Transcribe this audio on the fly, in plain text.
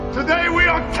Today we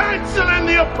are canceling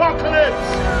the apocalypse!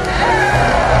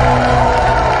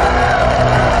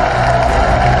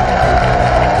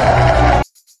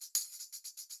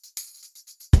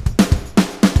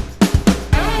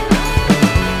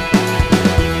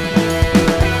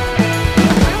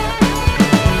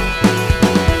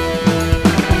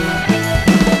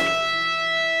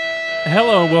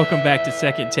 Hello and welcome back to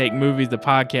Second Take Movies, the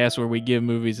podcast where we give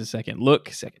movies a second look,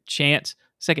 second chance,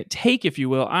 second take, if you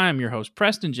will. I am your host,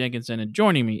 Preston Jenkinson, and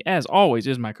joining me, as always,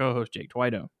 is my co-host, Jake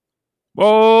Twito.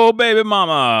 Whoa, baby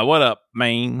mama. What up,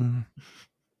 man?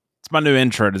 It's my new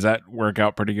intro. Does that work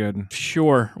out pretty good?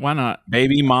 Sure, why not?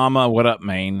 Baby mama, what up,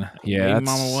 man? Yeah. Baby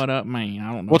mama, what up, man?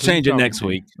 I don't know. We'll change it next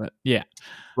week. But yeah.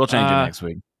 We'll change it next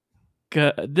week.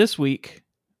 This week,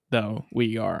 though,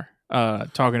 we are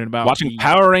talking about Watching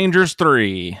Power Rangers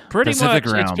 3. Pretty Pacific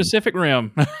much, Rim. it's Pacific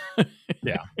Rim.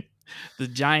 Yeah. The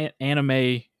giant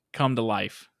anime come to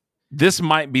life. This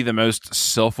might be the most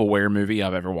self-aware movie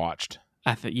I've ever watched.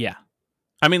 Yeah.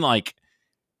 I mean, like,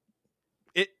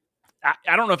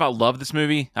 I don't know if I love this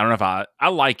movie. I don't know if I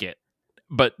like it.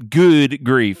 But good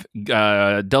grief.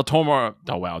 Del Toro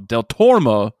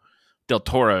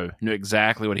knew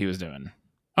exactly what he was doing.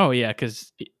 Oh, yeah,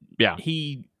 because Yeah.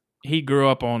 he grew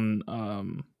up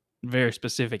on very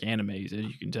specific animes, as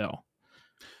you can tell.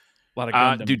 A lot of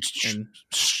Gundam. Dude,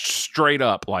 straight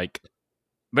up, like,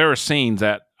 there are scenes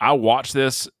that I watched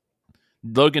this.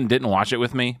 Logan didn't watch it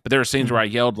with me, but there were scenes where I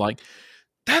yelled, like,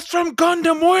 "That's from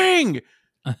Gundam Wing!"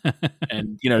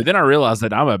 And, then I realized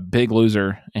that I'm a big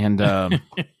loser. And, I'm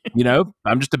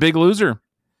just a big loser.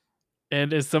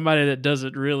 And as somebody that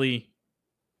doesn't really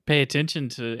pay attention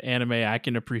to anime, I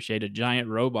can appreciate a giant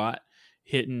robot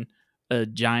hitting a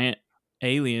giant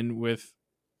alien with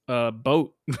a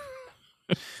boat.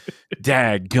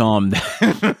 Daggum.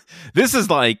 This is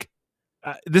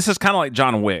kind of like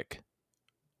John Wick,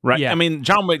 right? Yeah. I mean,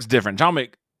 John Wick's different. John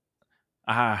Wick,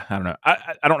 I don't know.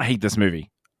 I don't hate this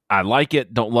movie. I like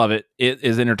it, don't love it. It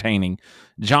is entertaining.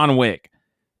 John Wick,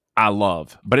 I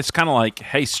love. But it's kind of like,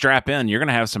 hey, strap in. You're going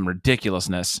to have some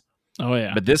ridiculousness. Oh,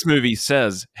 yeah. But this movie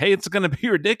says, hey, it's going to be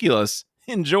ridiculous.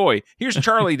 Enjoy. Here's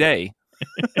Charlie Day.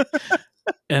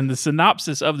 And the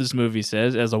synopsis of this movie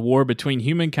says, as a war between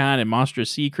humankind and monstrous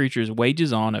sea creatures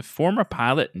wages on, a former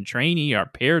pilot and trainee are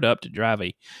paired up to drive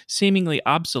a seemingly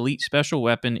obsolete special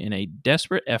weapon in a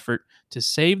desperate effort to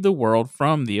save the world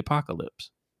from the apocalypse.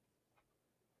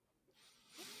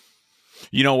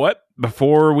 You know what?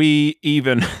 Before we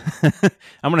even,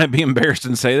 I'm going to be embarrassed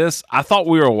and say this. I thought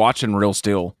we were watching Real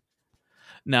Steel.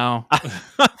 No. I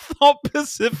thought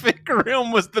Pacific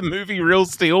Rim was the movie Real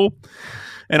Steel.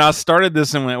 And I started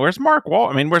this and went, where's Mark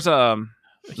Wahlberg? I mean, where's not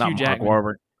Mark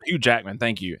Wahlberg. Hugh Jackman,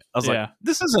 thank you. I was like,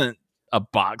 this isn't a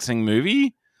boxing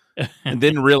movie. And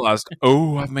then realized,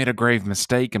 I've made a grave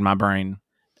mistake in my brain.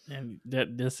 And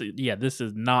this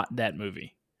is not that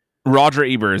movie. Roger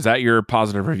Ebert, is that your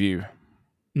positive review?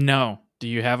 No. Do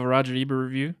you have a Roger Ebert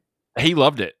review? He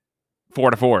loved it. 4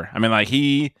 out of 4. I mean, like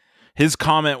his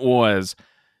comment was,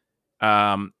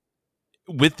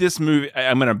 with this movie,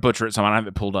 I'm going to butcher it, so I don't have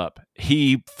it pulled up.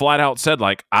 He flat out said,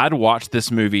 like, I'd watch this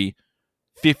movie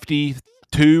 50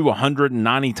 to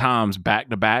 190 times back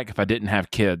to back if I didn't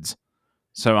have kids.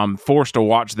 So I'm forced to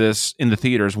watch this in the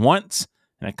theaters once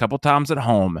and a couple times at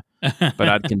home. But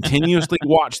I'd continuously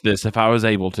watch this if I was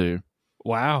able to.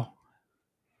 Wow.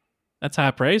 That's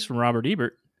high praise from Robert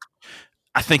Ebert.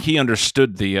 I think he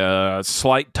understood the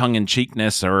slight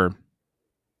tongue-in-cheekness or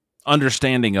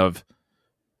understanding of,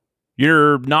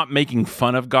 you're not making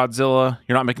fun of Godzilla,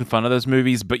 you're not making fun of those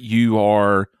movies, but you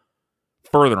are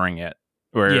furthering it.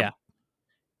 Where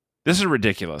this is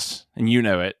ridiculous, and you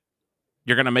know it.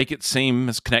 You're going to make it seem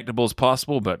as connectable as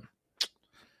possible, but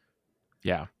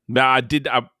yeah. Now, I did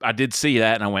see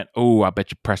that, and I went, I bet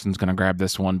you Preston's going to grab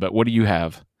this one, but what do you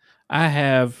have? I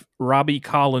have Robbie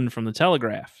Collin from The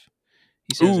Telegraph.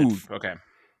 He says, okay.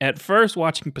 At first,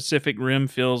 watching Pacific Rim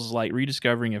feels like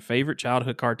rediscovering a favorite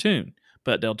childhood cartoon,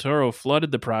 but Del Toro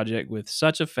flooded the project with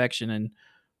such affection and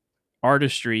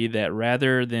artistry that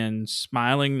rather than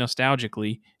smiling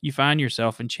nostalgically, you find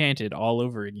yourself enchanted all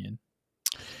over again.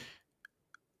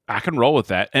 I can roll with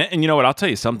that. And you know what? I'll tell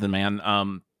you something,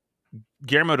 man.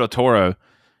 Guillermo del Toro,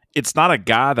 it's not a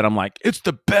guy that I'm like, it's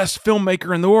the best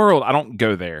filmmaker in the world. I don't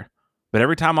go there. But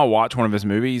every time I watch one of his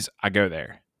movies, I go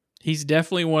there. He's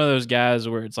definitely one of those guys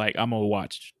where it's like, I'm going to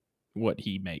watch what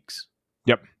he makes.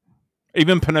 Yep.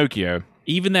 Even Pinocchio.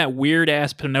 Even that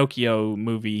weird-ass Pinocchio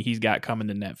movie he's got coming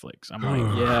to Netflix. I'm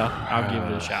like, yeah, I'll give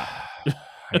it a shot.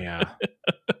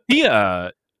 Yeah.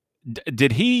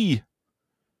 Did he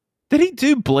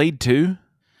do Blade 2?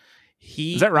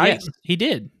 Is that right? Yes, he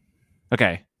did.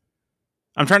 Okay.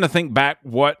 I'm trying to think back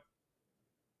what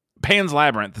Pan's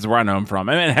Labyrinth is where I know him from.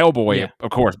 I mean, Hellboy, Yeah. of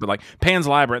course, but like Pan's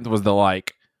Labyrinth was the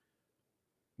like.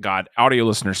 God, audio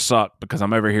listeners suck because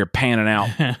I'm over here panning out.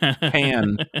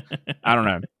 Pan. I don't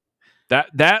know.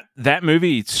 That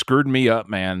movie screwed me up,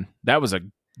 man. That was a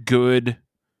good,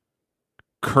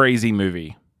 crazy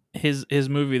movie. His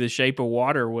movie, The Shape of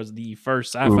Water, was the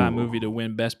first sci-fi Ooh. movie to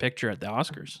win Best Picture at the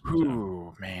Oscars. So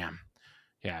Ooh, man.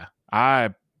 Yeah. I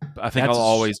think That's I'll a-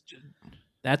 always.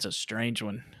 that's a strange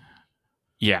one.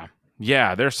 Yeah.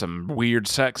 Yeah. There's some weird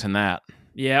sex in that.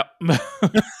 Yep.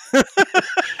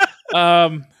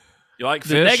 You like The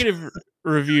fish? negative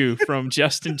review from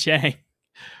Justin Chang.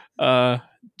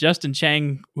 Justin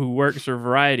Chang, who works for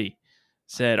Variety,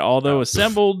 said, although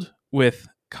assembled with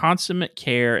consummate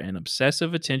care and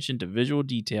obsessive attention to visual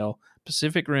detail,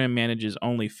 Pacific Rim manages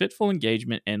only fitful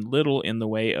engagement and little in the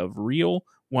way of real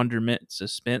wonderment,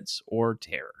 suspense, or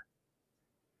terror.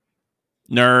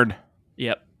 Nerd.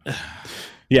 Yep.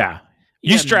 Yeah.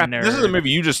 You Yeah, strap. This is a nerd. movie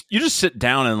you just sit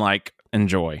down and like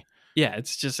enjoy. Yeah,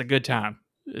 it's just a good time.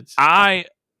 It's I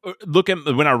look at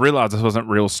when I realized this wasn't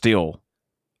real steel.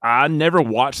 I never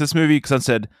watched this movie because I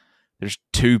said, "There's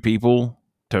two people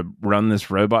to run this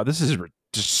robot. This is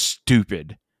just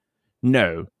stupid."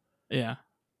 No, yeah.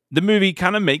 the movie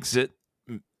kind of makes it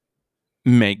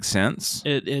make sense,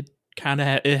 It kind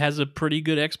of it has a pretty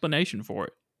good explanation for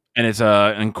it. and it's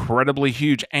an incredibly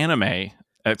huge anime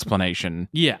explanation.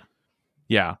 Yeah.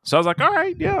 Yeah, so I was like, "All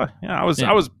right, yeah." I was Yeah.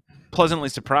 I was pleasantly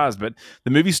surprised, but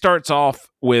the movie starts off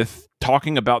with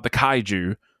talking about the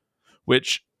kaiju,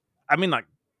 which I mean, like,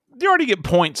 you already get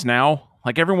points now.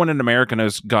 Like, everyone in America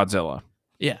knows Godzilla.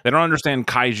 Yeah. They don't understand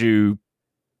kaiju.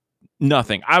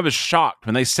 Nothing. I was shocked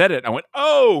when they said it. I went,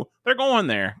 "Oh, they're going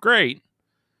there. Great."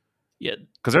 Yeah.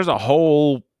 Because there's a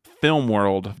whole film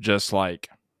world of just like,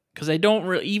 Because they don't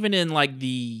really, even in like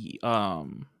the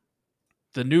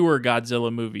newer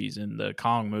Godzilla movies and the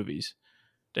Kong movies,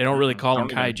 they don't really call them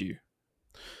Don't even- kaiju.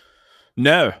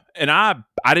 no. And I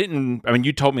didn't. I mean,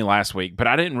 you told me last week, but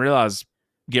I didn't realize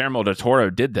Guillermo del Toro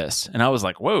did this, and I was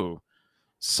like, "Whoa,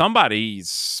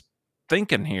 somebody's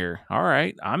thinking here." All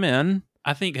right, I'm in.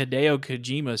 I think Hideo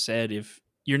Kojima said, "If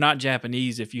you're not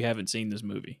Japanese, if you haven't seen this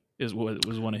movie," was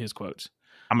one of his quotes.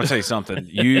 I'm gonna tell you something.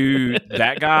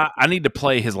 That guy. I need to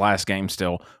play his last game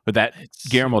still, but that It's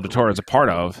Guillermo del super Toro is a part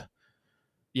of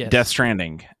Yes. Death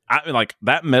Stranding. I like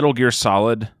that Metal Gear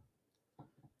Solid.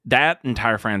 That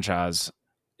entire franchise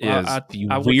is Well, the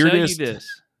I will tell you weirdest.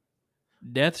 this: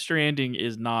 Death Stranding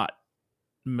is not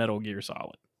Metal Gear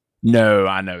Solid. No,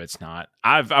 I know it's not.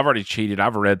 I've already cheated.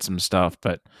 I've read some stuff,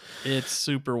 but It's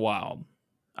super wild.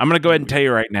 I'm gonna go ahead and tell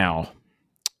you right now.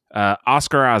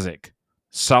 Oscar Isaac,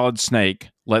 Solid Snake.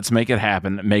 Let's make it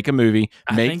happen. Make a movie.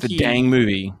 I Make think the he dang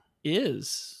movie.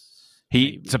 Is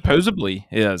He maybe. supposedly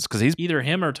is because he's Either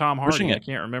him or Tom pushing Hardy. I it.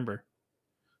 can't remember.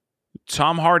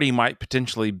 Tom Hardy might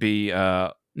potentially be.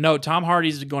 No, Tom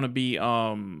Hardy's going to be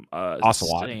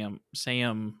Ocelot.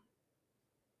 Sam.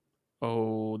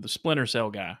 Oh, the Splinter Cell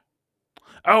guy.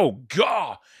 Oh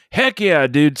god, heck yeah,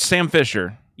 dude! Sam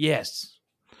Fisher. Yes.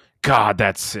 God,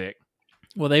 that's sick.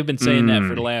 Well, they've been saying that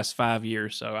for the last 5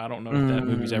 years, so I don't know if that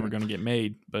movie's ever going to get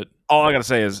made. But All I gotta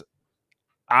say is,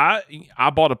 I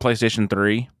bought a PlayStation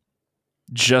 3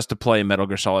 just to play Metal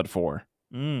Gear Solid 4.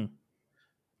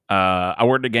 I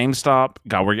worked at GameStop.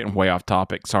 God, we're getting way off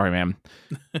topic. Sorry, man.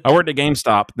 I worked at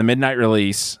GameStop, the midnight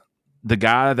release. The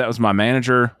guy that was my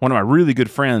manager, one of my really good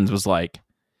friends, was like,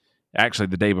 actually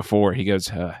the day before, he goes,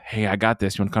 "Hey, I got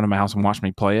this. You want to come to my house and watch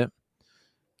me play it?"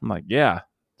 I'm like, "Yeah,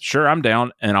 sure, I'm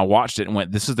down." And I watched it and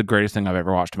went, "This is the greatest thing I've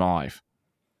ever watched in my life."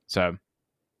 So,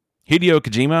 Hideo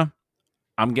Kojima,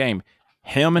 I'm game.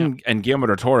 Him and Guillermo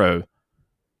del Toro,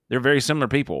 they're very similar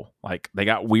people. Like, they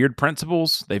got weird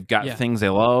principles. They've got Yeah. things they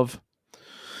love.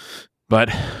 But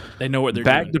they know what they're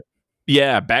back doing.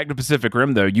 back to Pacific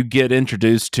Rim, though, you get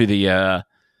introduced to the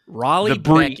Raleigh Beckett.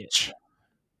 breach.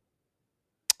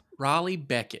 Raleigh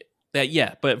Beckett.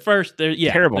 But first,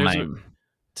 Terrible there's name.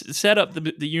 To set up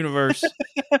the universe,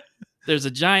 there's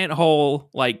a giant hole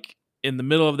like in the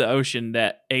middle of the ocean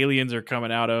that aliens are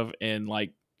coming out of, and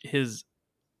like he's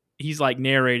like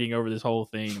narrating over this whole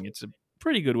thing. It's a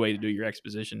pretty good way to do your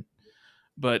exposition.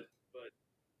 But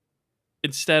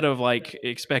instead of like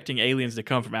expecting aliens to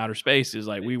come from outer space, is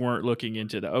like we weren't looking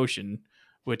into the ocean,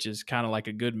 which is kind of like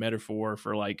a good metaphor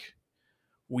for like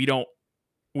we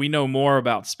know more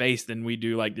about space than we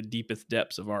do like the deepest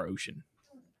depths of our ocean.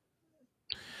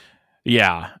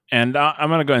 Yeah, and I'm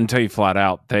going to go ahead and tell you flat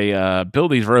out, they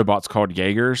build these robots called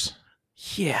Jaegers.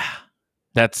 Yeah.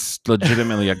 That's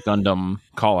legitimately a Gundam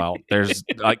call out. There's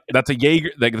that's a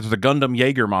Jaeger, there's a Gundam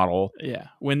Jaeger model. Yeah.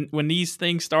 When these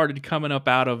things started coming up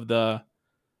out of the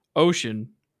ocean,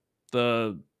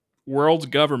 the world's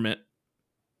government,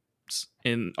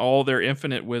 in all their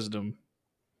infinite wisdom,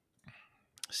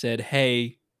 said,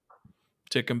 "Hey,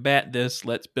 to combat this,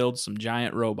 let's build some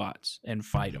giant robots and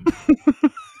fight them."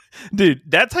 Dude,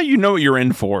 that's how you know what you're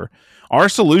in for. Our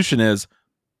solution is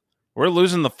we're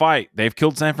losing the fight. They've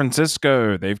killed San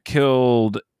Francisco. They've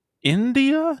killed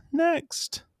India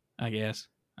next. I guess.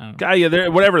 I don't know. Yeah,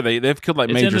 whatever they've killed like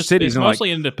It's major cities. It's And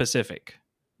mostly in the Pacific.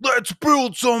 Let's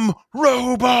build some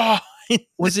robots.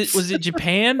 Was it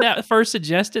Japan that first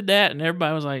suggested that, and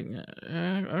everybody was like,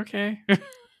 "Okay."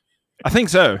 I think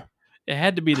so. It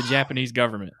had to be the Japanese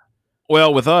government.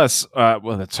 Well, with us,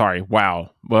 wow.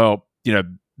 Well,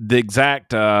 the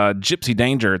exact Gypsy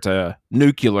Danger, it's a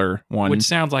nuclear one. Which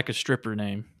sounds like a stripper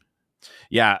name.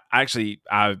 Yeah, actually,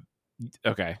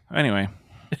 okay. Anyway.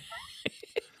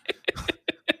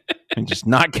 I'm just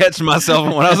not catching myself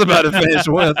on what I was about to finish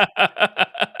with.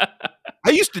 I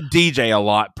used to DJ a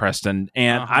lot, Preston,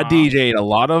 and I DJ'd a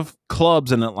lot of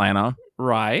clubs in Atlanta.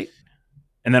 Right.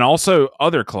 And then also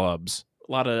other clubs.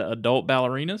 A lot of adult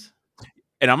ballerinas.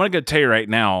 And I'm going to tell you right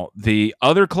now, the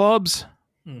other clubs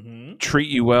treat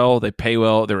you well. They pay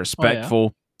well. They're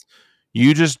respectful. Yeah.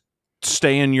 You just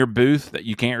stay in your booth that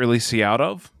you can't really see out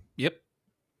of. Yep.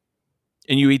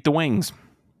 And you eat the wings.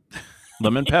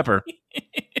 Lemon pepper.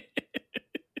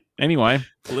 Anyway.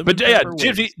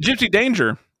 Gypsy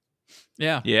Danger.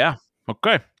 Yeah. Yeah.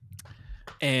 Okay.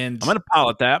 And I'm going to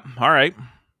pilot that. All right.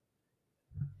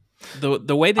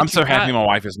 The way that I'm so happy my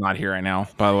wife is not here right now,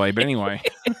 by the way. But anyway,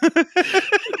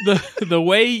 the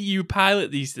way you pilot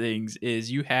these things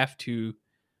is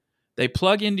they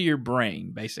plug into your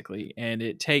brain basically, and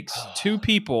it takes two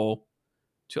people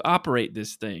to operate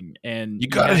this thing. And you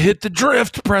got to hit the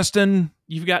drift, Preston.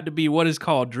 You've got to be what is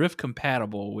called drift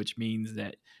compatible, which means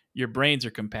that your brains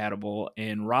are compatible.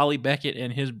 And Raleigh Beckett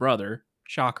and his brother,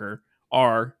 Shocker,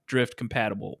 are drift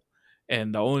compatible.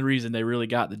 And the only reason they really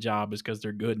got the job is because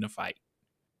they're good in a fight.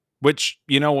 Which,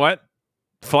 you know what?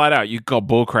 Flat out, you could call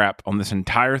bullcrap on this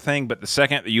entire thing, but the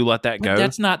second that you let that go...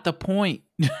 That's not the point.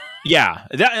 Yeah,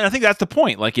 and I think that's the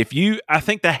point. Like, I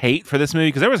think the hate for this movie,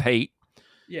 because there was hate.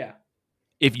 Yeah.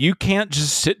 If you can't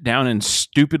just sit down and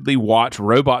stupidly watch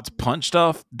robots punch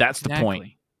stuff, that's the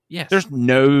point. Yes. There's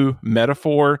no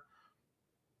metaphor.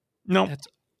 No.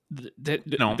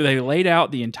 No. They laid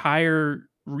out the entire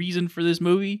reason for this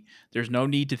movie. There's no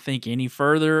need to think any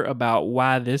further about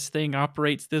why this thing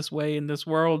operates this way in this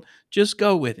world. Just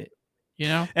go with it,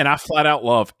 And I flat out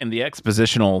love in the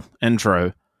expositional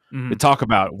intro, they talk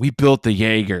about, we built the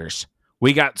Jaegers.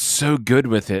 We got so good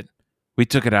with it, we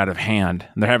took it out of hand.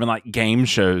 And they're having like game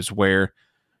shows where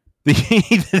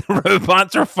the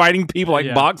robots are fighting people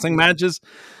like boxing matches.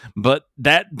 But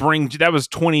that was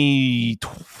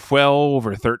 2012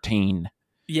 or 13.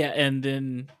 Yeah, and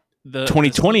then the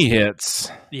 2020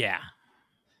 hits. Yeah.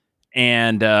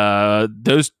 And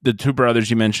the two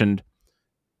brothers you mentioned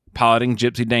piloting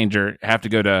Gypsy Danger have to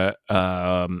go to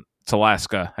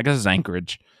Alaska. I guess it's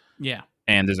Anchorage. Yeah.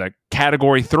 And there's a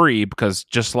category 3 because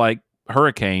just like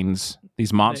hurricanes,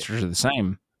 these monsters are the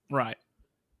same. Right.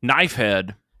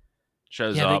 Knifehead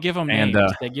shows up. Yeah, they give them names.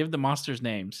 They give the monsters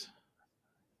names.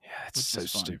 Yeah, it's so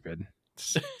stupid.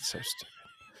 It's so stupid.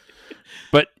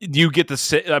 But you get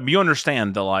the you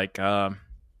understand the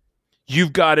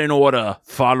you've got an order,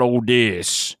 follow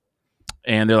this.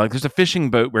 And they're like, there's a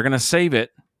fishing boat, we're going to save it.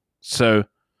 So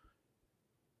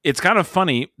it's kind of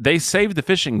funny. They saved the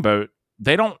fishing boat.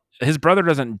 His brother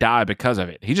doesn't die because of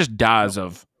it. He just dies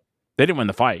they didn't win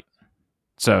the fight.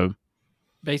 So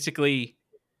basically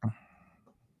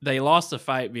they lost the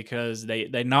fight because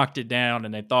they knocked it down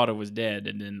and they thought it was dead.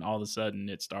 And then all of a sudden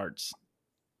it starts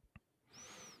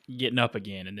getting up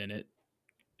again, and then it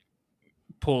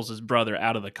pulls his brother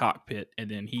out of the cockpit, and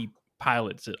then he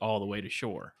pilots it all the way to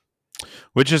shore.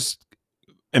 Which is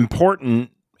important.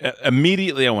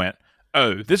 Immediately I went,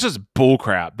 oh, this is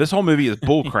bullcrap. This whole movie is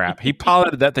bullcrap. He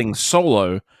piloted that thing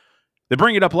solo. They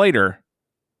bring it up later.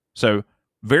 So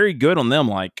very good on them.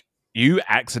 Like, you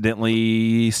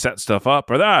accidentally set stuff up,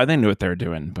 or they knew what they were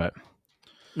doing, but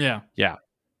yeah.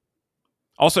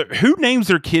 Also, who names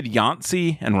their kid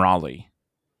Yancey and Raleigh?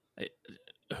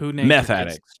 Who names meth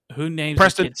addicts? Who names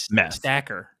Preston? Kid Meth.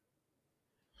 Stacker?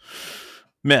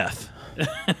 Meth.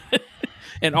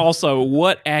 And also,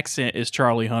 what accent is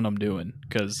Charlie Hunnam doing?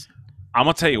 Because I'm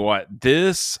gonna tell you what,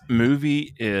 this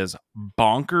movie is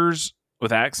bonkers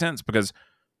with accents, because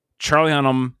Charlie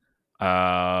Hunnam,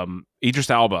 Idris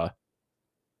Elba,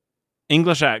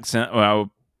 English accent. Well,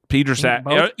 Idris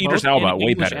Both Elba,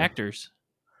 way English better. actors.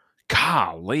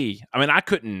 Golly. I mean, I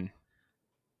couldn't.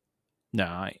 No,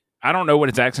 I don't know what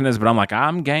his accent is, but I'm like,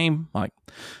 I'm game. Like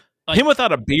him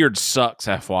without a beard sucks,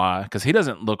 FY, because he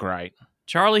doesn't look right.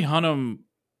 Charlie Hunnam,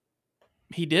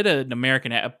 he did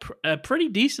a pretty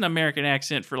decent American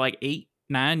accent for like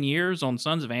 8-9 years on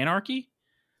Sons of Anarchy.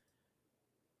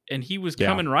 And he was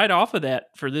coming right off of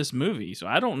that for this movie. So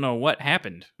I don't know what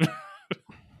happened.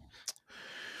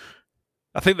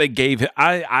 I think they gave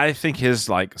I think his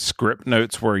like script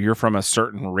notes were you're from a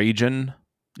certain region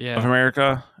of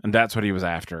America, and that's what he was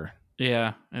after.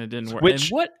 Yeah, and it didn't work. And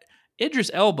what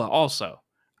Idris Elba also.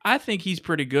 I think he's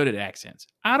pretty good at accents.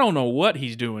 I don't know what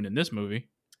he's doing in this movie.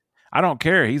 I don't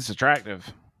care. He's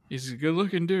attractive. He's a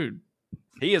good-looking dude.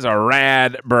 He is a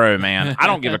rad bro, man. I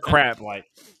don't give a crap. Like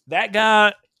that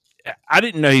guy, I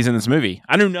didn't know he's in this movie.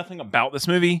 I knew nothing about this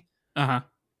movie. Uh-huh.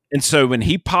 And so when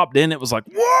he popped in, it was like,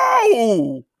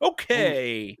 whoa,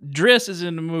 okay. Driss is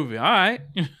in the movie. All right.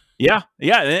 Yeah.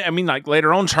 I mean, like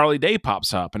later on, Charlie Day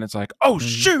pops up, and it's like, oh,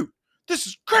 shoot, this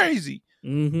is crazy.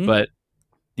 Mm-hmm. But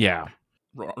yeah.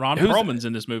 Ron Perlman's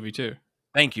in this movie, too.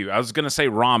 Thank you. I was going to say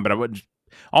Ron, but I would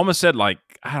almost said, like,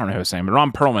 I don't know his name, but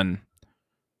Ron Perlman,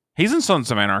 he's in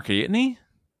Sons of Anarchy, isn't he?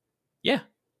 Yeah.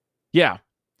 Yeah.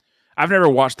 I've never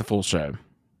watched the full show.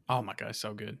 Oh, my God,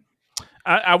 so good.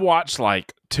 I watched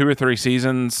like 2 or 3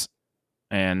 seasons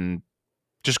and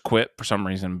just quit for some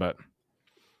reason. But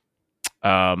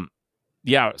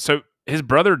yeah, so his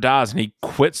brother dies and he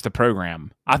quits the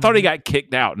program. I thought he got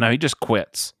kicked out. No, he just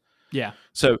quits. Yeah.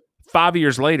 So 5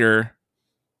 years later,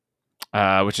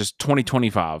 which is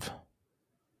 2025,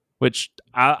 which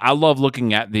I love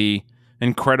looking at the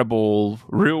incredible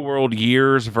real world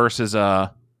years versus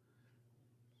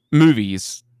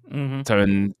movies. Mm-hmm. So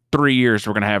in 3 years,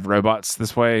 we're going to have robots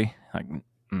this way. Like,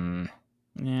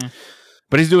 yeah.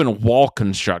 But he's doing wall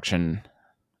construction.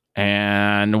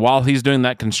 And while he's doing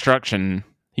that construction,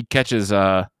 he catches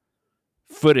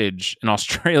footage in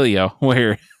Australia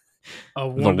where the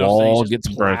wall gets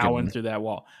broken. Through that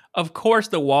wall. Of course,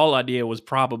 the wall idea was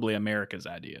probably America's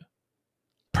idea.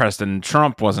 Preston,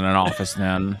 Trump wasn't in office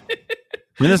then.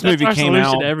 When this movie came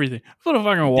out, to everything. Put a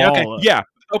fucking wall.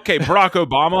 Okay, Barack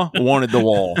Obama wanted the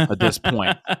wall at this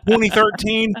point.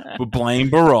 2013, we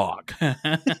blame Barack.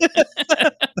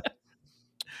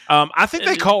 I think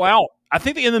they call out. I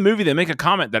think in the movie they make a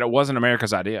comment that it wasn't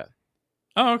America's idea.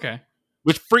 Oh, okay.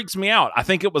 Which freaks me out. I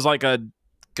think it was like that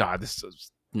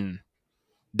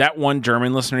one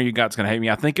German listener you got's going to hate me.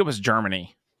 I think it was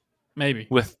Germany. Maybe.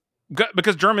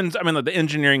 Because Germans, I mean, the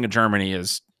engineering of Germany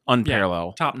is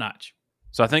unparalleled. Top notch.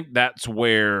 So I think that's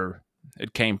where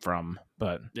it came from.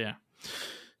 But yeah,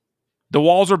 the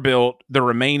walls are built. The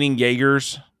remaining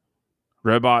Jaegers,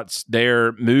 robots,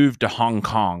 they're moved to Hong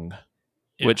Kong,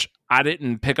 which I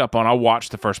didn't pick up on. I watched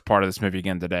the first part of this movie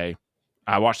again today.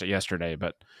 I watched it yesterday,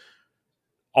 but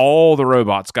all the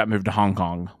robots got moved to Hong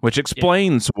Kong, which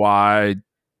explains why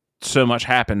so much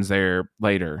happens there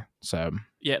later. So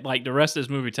yeah, like the rest of this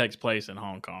movie takes place in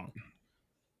Hong Kong.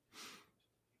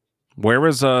 Where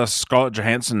was Scarlett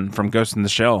Johansson from Ghost in the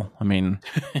Shell? I mean,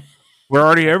 we're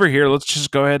already over here. Let's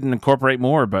just go ahead and incorporate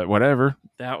more, but whatever.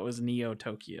 That was Neo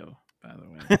Tokyo, by the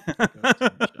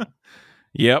way.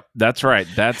 Yep, that's right.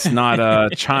 That's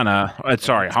not China.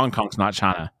 Sorry, Hong Kong's not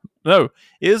China. No,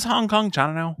 is Hong Kong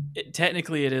China now?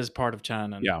 Technically, it is part of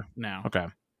China now. Okay.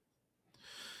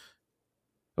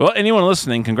 Well, anyone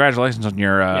listening, congratulations on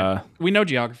your we know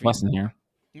geography lesson here.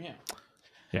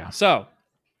 Yeah. So,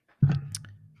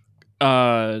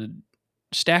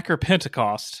 Stacker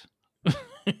Pentecost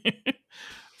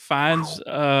finds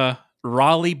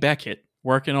Raleigh Beckett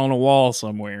working on a wall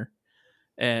somewhere.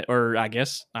 Or I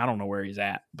guess, I don't know where he's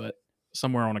at, but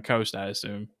somewhere on the coast, I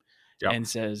assume. Yep. And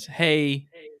says, hey,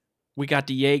 we got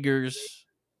the Jaegers,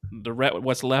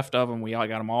 what's left of them, we all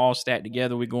got them all stacked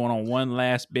together. We're going on one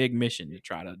last big mission to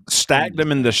try to... Stack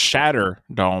them in the Shatter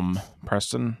Dome,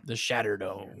 Preston. The Shatter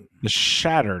Dome. The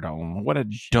Shatter Dome. What a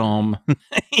dumb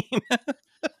name.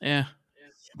 Yeah.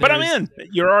 But I'm in.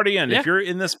 You're already in. Yeah. If you're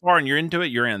in this far and you're into it,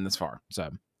 you're in this far.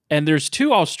 So. And there's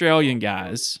 2 Australian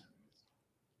guys,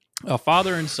 a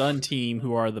father and son team,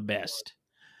 who are the best.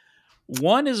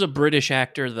 One is a British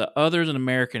actor, the other is an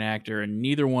American actor, and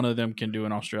neither one of them can do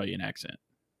an Australian accent.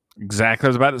 Exactly what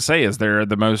I was about to say. Is they're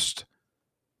the most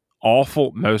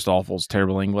awful is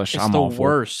terrible English. It's the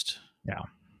worst. Yeah.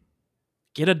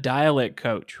 Get a dialect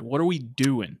coach. What are we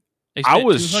doing? They spent I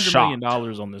was $200 million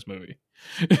on this movie.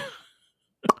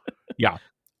 Yeah.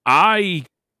 I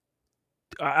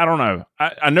don't know.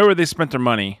 I know where they spent their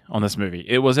money on this movie.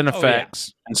 It was in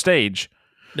effects and stage.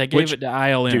 They gave it to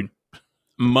ILM. Dude,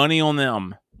 money on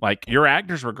them. Like your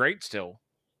actors were great still.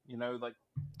 You know, like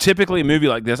typically a movie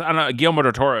like this, I don't know, Guillermo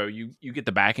del Toro, you get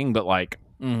the backing, but like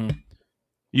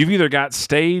you've either got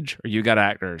stage or you got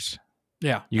actors.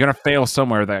 Yeah. You're gonna fail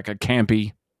somewhere, like a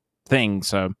campy thing.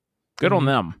 So good on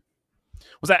them.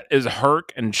 Is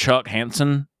Herc and Chuck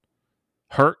Hansen?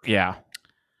 Herc, yeah.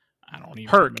 I don't even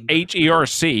Herc, remember. Herc.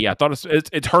 I thought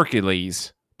it's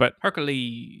Hercules, but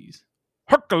Hercules.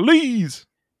 Hercules.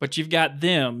 But you've got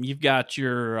them. You've got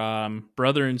your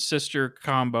brother and sister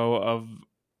combo of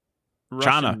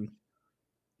Russian.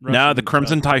 No, the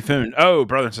Crimson Typhoon. Oh,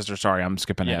 brother and sister. Sorry, I'm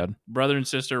skipping ahead. Brother and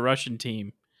sister Russian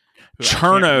team.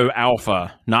 Cherno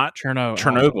Alpha, not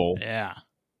Chernobyl. Alpha.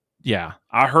 Yeah.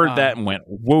 I heard that and went,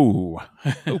 whoa.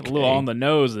 Okay. A little on the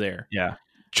nose there. Yeah.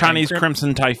 Chinese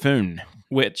Crimson Typhoon.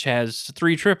 Which has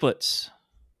 3 triplets.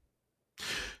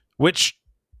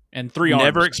 And 3 arms.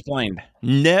 Never explained.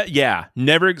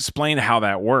 Never explained how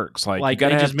that works. Like you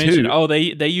gotta they have just mentioned,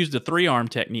 2. they used the 3-arm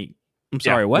technique. I'm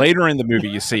sorry, what? Later in the movie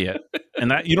you see it. And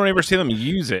that you don't ever see them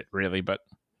use it really, but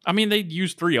I mean, they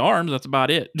use 3 arms, that's about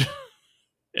it.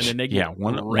 And then they get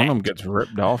one of them gets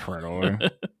ripped off right away.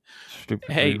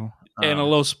 Stupid hey, people. And a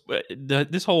little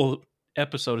this whole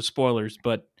episode is spoilers,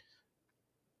 but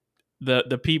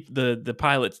the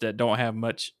pilots that don't have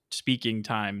much speaking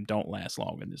time don't last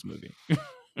long in this movie.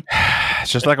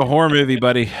 It's just like a horror movie,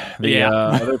 buddy. The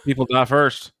other people die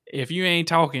first. If you ain't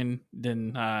talking,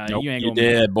 then Nope, you ain't you gonna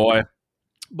dead, boy.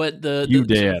 But you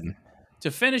dead.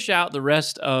 To finish out the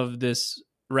rest of this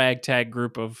ragtag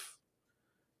group of,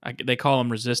 they call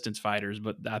them resistance fighters,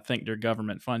 but I think they're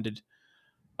government funded.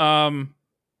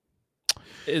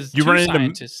 Is you 2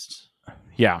 scientists.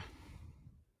 Yeah.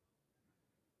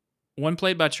 One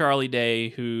played by Charlie Day,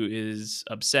 who is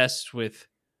obsessed with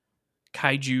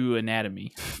kaiju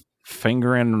anatomy.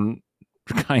 Fingering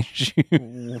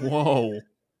kaiju.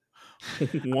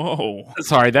 Whoa.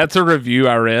 Sorry, that's a review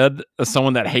I read of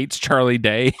someone that hates Charlie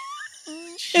Day.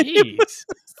 Jeez.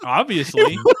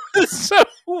 Obviously. It's so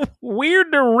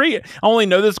weird to read. I only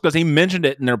know this because he mentioned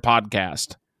it in their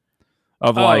podcast.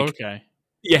 Okay.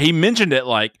 Yeah, he mentioned it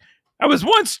like, I was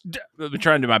once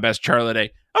trying to do my best Charlie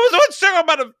Day. I was once talking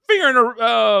about a finger in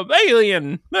an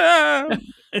alien.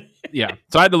 Yeah,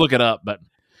 so I had to look it up, but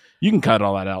you can cut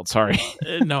all that out. Sorry.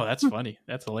 No, that's funny.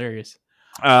 That's hilarious.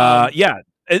 Yeah,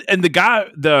 and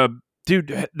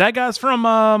that guy's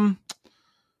from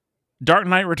Dark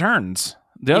Knight Returns.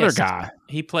 The other guy.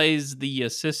 He plays the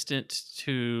assistant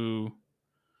to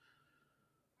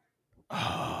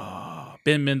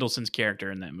Ben Mendelsohn's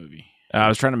character in that movie. I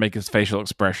was trying to make his facial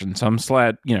expression, so I'm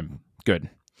glad, good.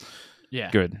 Yeah.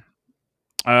 Good.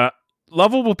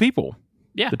 Lovable people.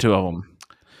 Yeah. The 2 of them.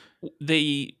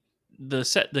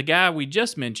 The guy we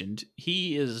just mentioned,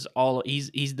 he's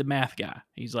the math guy.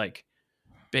 He's like,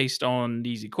 based on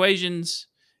these equations,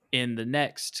 in the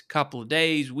next couple of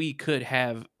days, we could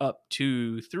have up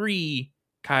to 3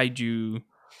 kaiju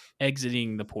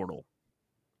exiting the portal.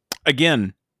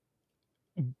 Again,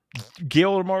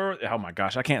 Guillermo, oh my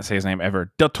gosh, I can't say his name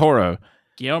ever. Del Toro.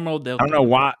 Guillermo del Toro. I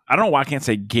don't know why I can't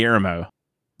say Guillermo.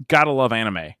 Gotta love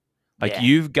anime.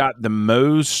 You've got the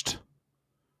most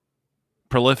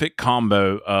prolific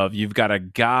combo of, you've got a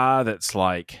guy that's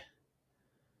like,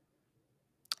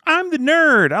 I'm the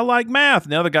nerd, I like math.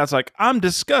 And the other guy's like, I'm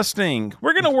disgusting,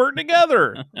 we're gonna work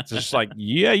together. It's just like,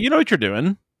 yeah, you know what you're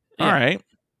doing. Yeah. All right.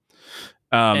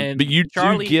 But you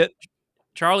do get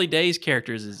Charlie Day's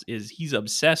character is he's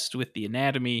obsessed with the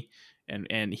anatomy,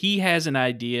 and he has an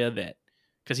idea that,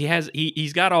 because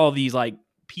he's got all these like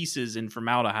pieces in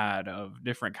formaldehyde of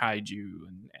different kaiju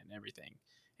and everything,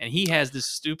 and he has this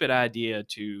stupid idea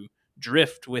to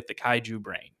drift with the kaiju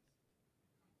brain.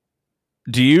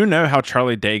 Do you know how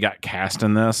Charlie Day got cast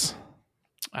in this?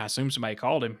 I assume somebody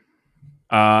called him.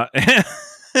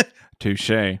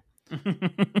 Touche.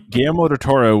 Guillermo del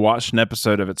Toro watched an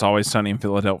episode of It's Always Sunny in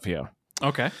Philadelphia.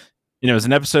 Okay. It's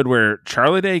an episode where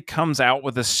Charlie Day comes out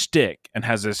with a stick and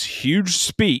has this huge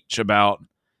speech about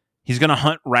he's going to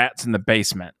hunt rats in the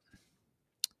basement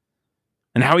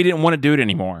and how he didn't want to do it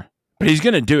anymore, but he's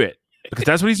going to do it because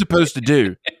that's what he's supposed to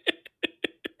do.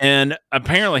 And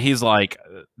apparently he's like,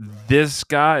 this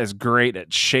guy is great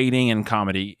at shading and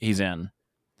comedy he's in.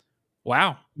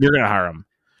 Wow. You're going to hire him.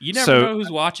 You never know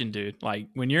who's watching, dude. Like,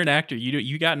 when you're an actor,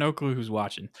 you got no clue who's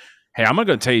watching. Hey, I'm going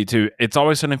to tell you, too, It's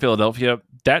Always Sunny in Philadelphia.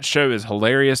 That show is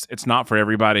hilarious. It's not for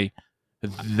everybody.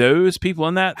 Those people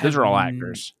in that, those are all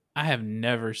actors. I have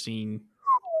never seen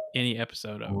any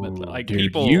episode of it. Like, dude,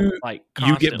 people, you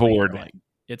get bored. Like,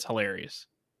 it's hilarious.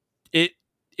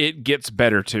 It gets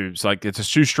better, too. It's like, it's a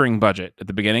shoestring budget at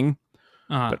the beginning.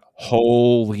 But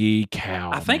holy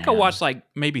cow. I think I watched, like,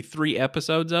 maybe 3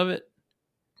 episodes of it.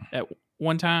 at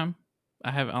one time.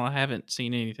 I haven't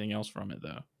seen anything else from it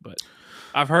though, but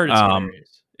I've heard it's Um,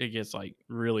 hilarious. It gets like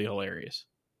really hilarious.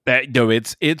 That no,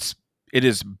 it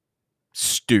is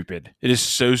stupid. It is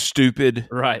so stupid.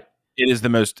 Right. It is the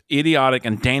most idiotic,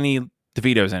 and Danny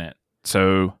DeVito's in it.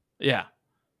 So Yeah.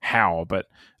 how? But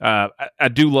I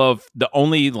do love the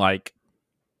only like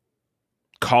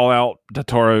call out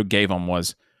Totoro gave him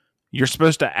was you're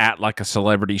supposed to act like a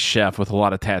celebrity chef with a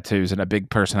lot of tattoos and a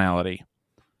big personality.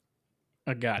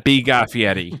 I got it. Be Guy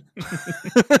Fieri.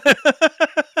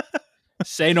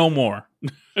 Say no more.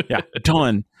 Yeah,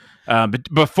 done. But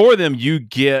before them, you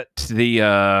get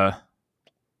the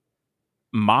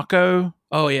Mako.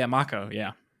 Oh yeah, Mako.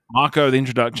 Yeah, Mako, the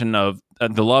introduction of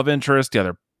the love interest, the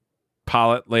other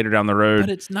pilot later down the road. but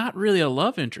it's not really a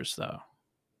love interest though.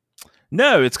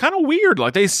 No, it's kind of weird.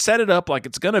 Like they set it up like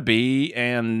it's gonna be,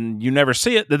 and you never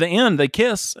see it. At the end, they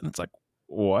kiss, and it's like,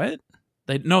 what?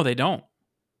 They don't. They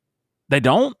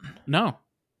don't? No,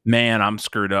 Man, I'm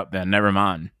screwed up then. Never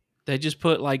mind. they just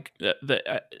put like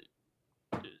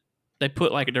they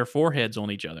put like their foreheads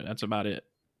on each other. That's about it.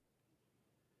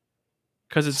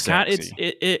 Because it's kind, Sexy.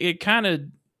 it kind of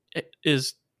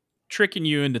is tricking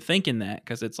you into thinking that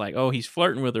because it's like, oh, he's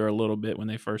flirting with her a little bit when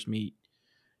they first meet,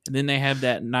 and then they have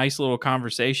that nice little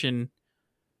conversation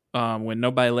when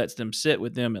nobody lets them sit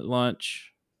with them at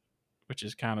lunch, which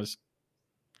is kind of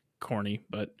corny,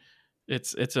 but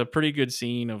it's a pretty good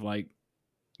scene of like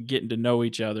getting to know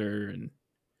each other. And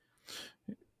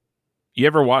You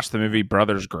ever watch the movie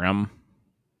Brothers Grimm?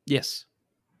 yes,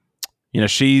 You know,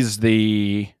 she's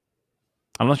the.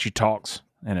 I don't know if she talks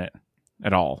in it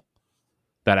at all.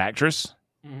 That actress.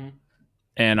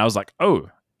 And I was like, oh,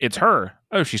 it's her.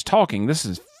 Oh, she's talking. This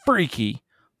is freaky.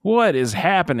 What is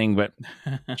happening? But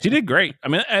she did great. I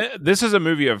mean, this is a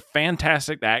movie of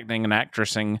fantastic acting and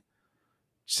actressing.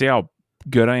 See how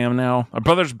good I am now?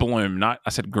 Brothers Bloom, not, I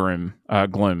said Grimm.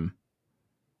 Gloom.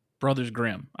 Brothers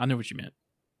Grimm. I knew what you meant.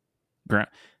 Grimm.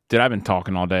 Dude, I've been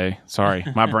talking all day. Sorry.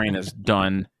 My brain is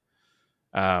done.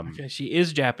 Okay, she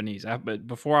is Japanese. But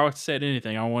before I said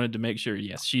anything, I wanted to make sure.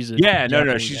 Yes, she's a Yeah, no,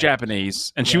 Japanese she's actress.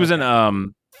 Japanese. And she Yeah, was okay.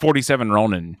 in 47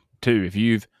 Ronin, too. If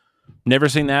you've never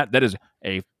seen that, that is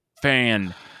a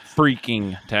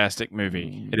freaking-tastic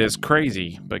movie. It is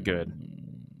crazy, but good.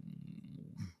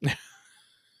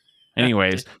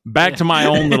 Anyways, back to my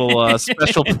own little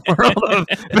special world of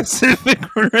Pacific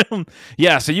Rim.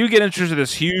 Yeah, so you get introduced to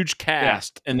this huge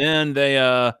cast, and then they,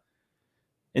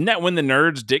 isn't that when the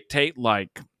nerds dictate,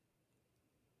 like,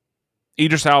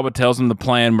 Idris Elba tells them the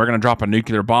plan, we're going to drop a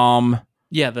nuclear bomb.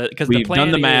 Yeah, because the We've plan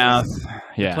done the math. is,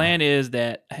 Yeah. the plan is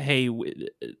that hey,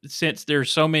 since there's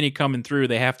so many coming through,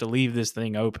 they have to leave this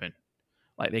thing open.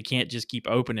 Like they can't just keep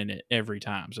opening it every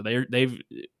time. So they've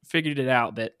figured it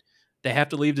out that they have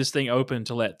to leave this thing open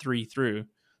to let 3 through.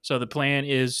 So the plan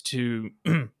is to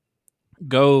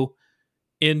go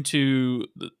into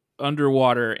the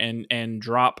underwater and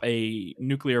drop a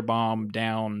nuclear bomb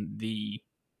down the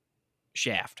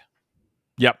shaft.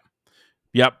 Yep.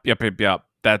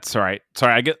 That's right.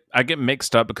 Sorry, I get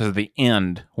mixed up because of the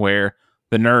end where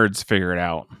the nerds figure it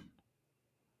out.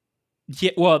 Yeah,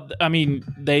 well, I mean,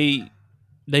 they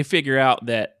figure out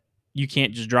that you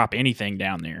can't just drop anything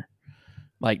down there.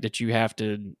 Like that you have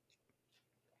to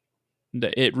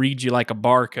it reads you like a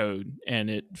barcode and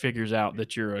it figures out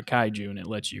that you're a kaiju and it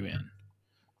lets you in.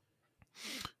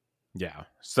 Yeah.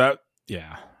 So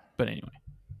yeah, But anyway,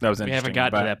 that was we interesting. haven't got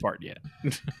to but- that part yet.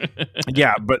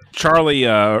 Yeah, but Charlie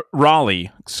Raleigh,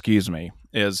 excuse me,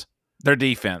 is their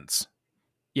defense.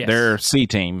 Yes. Their C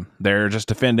team. They're just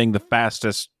defending the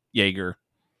fastest Jaeger.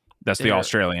 That's the They're-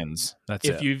 Australians. That's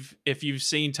it. If you've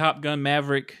seen Top Gun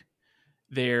Maverick,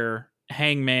 their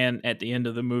hangman at the end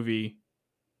of the movie,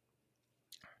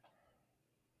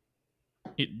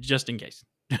 just in case.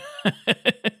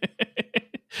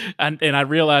 and I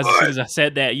realized as soon as I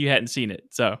said that you hadn't seen it.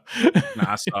 So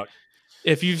Nah, I suck.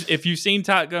 if you've seen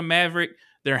Top Gun Maverick,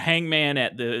 they're hangman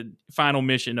at the final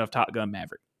mission of Top Gun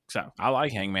Maverick. So I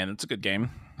like Hangman. It's a good game.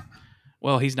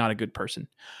 well, he's not a good person.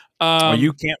 Well,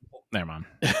 you can't. Never mind.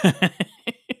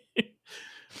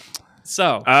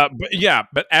 So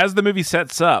But as the movie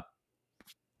sets up,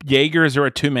 Jaegers are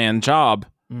a 2-man job.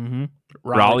 mm-hmm.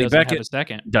 Raleigh doesn't have Beckett a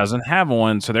second, Doesn't have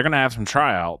one, so they're going to have some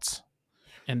tryouts.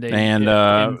 and And,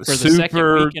 for the second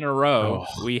super- week in a row,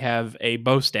 Oh. we have a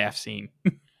bow staff scene.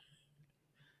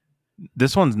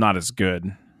 This one's not as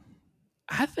good.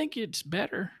 I think it's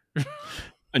better.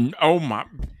 And oh my.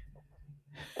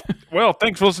 Well,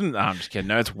 thanks for listening. No, I'm just kidding.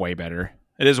 No, it's way better.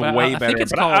 It is But way I think better.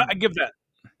 it's But called- I give that.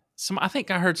 I think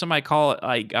I heard somebody call it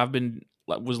like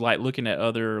was like looking at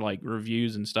other like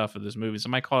reviews and stuff of this movie.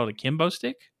 Somebody call it a Kimbo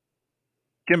stick.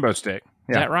 Kimbo stick.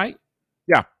 Is that right?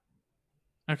 Yeah.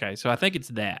 Okay, so I think it's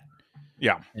that.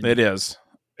 Yeah, And- it is.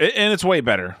 And it's way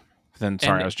better than,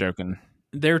 sorry, I was joking.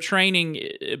 They're training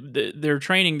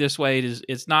this way.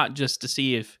 It's not just to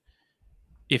see if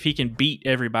he can beat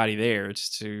everybody there.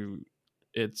 It's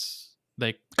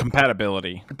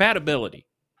Compatibility.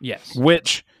 Yes.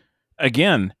 Which,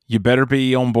 again, you better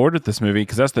be on board with this movie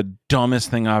because that's the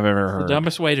dumbest thing I've ever heard. The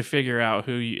dumbest way to figure out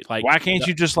who you like. Why can't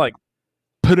you just like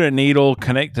put a needle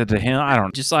connected to him? I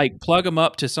don't. Just like plug them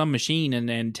up to some machine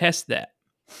and test that.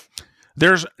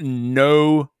 There's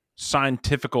no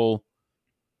scientific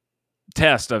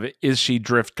test of it. Is she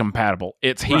drift compatible?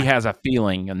 It's he Right. has a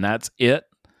feeling, and that's it.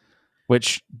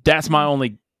 Which that's my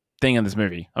only thing in this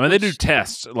movie. I mean, they do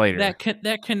tests later.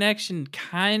 That connection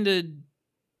kind of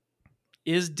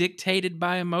is dictated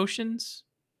by emotions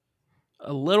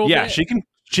a little bit. Yeah,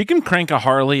 she can crank a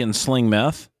Harley and sling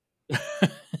meth.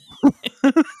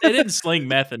 They didn't sling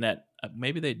meth in that.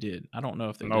 Maybe they did. I don't know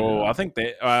if they did. No, I think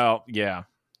they. Well, yeah.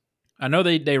 I know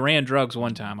they ran drugs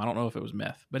one time. I don't know if it was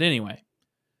meth, but anyway,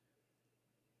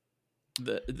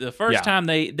 the first time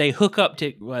they hook up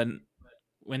to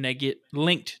when they get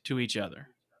linked to each other,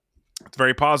 It's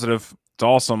very positive. It's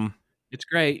awesome. it's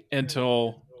great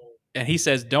and he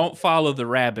says, "Don't follow the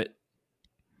rabbit,"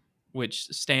 which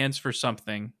stands for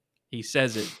something. He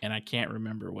says it, and I can't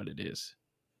remember what it is.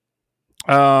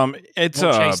 It's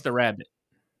Don't chase the rabbit.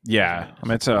 yeah. I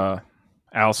mean, it's a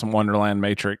Alice in Wonderland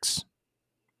Matrix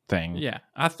thing. Yeah,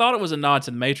 I thought it was a nod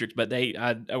to the Matrix, but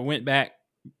I went back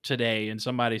today and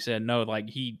somebody said no. Like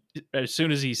as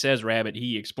soon as he says rabbit,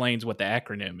 he explains what the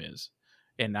acronym is,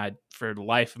 and for the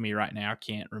life of me right now, I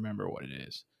can't remember what it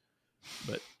is.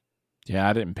 But Yeah,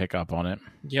 I didn't pick up on it.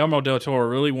 Guillermo del Toro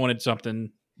really wanted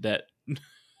something that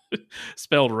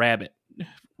spelled rabbit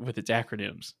with its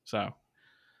acronyms. So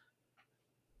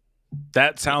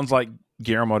That sounds like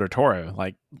Guillermo del Toro.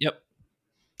 Like, yep,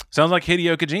 sounds like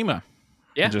Hideo Kojima.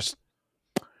 yeah, Just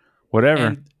whatever.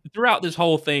 And throughout this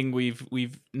whole thing,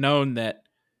 we've known that,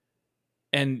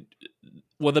 and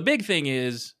well, the big thing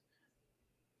is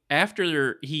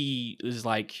after he is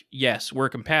like, yes, we're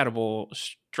compatible.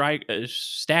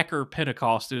 Stacker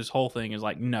Pentecost through this whole thing is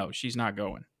like, no, she's not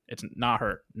going. It's not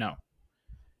her. No,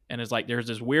 and it's like there's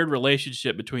this weird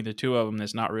relationship between the two of them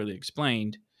that's not really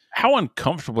explained. How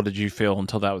uncomfortable did you feel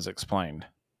until that was explained?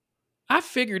 I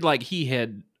figured like he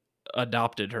had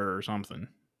adopted her or something.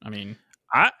 I mean,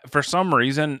 For some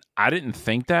reason, I didn't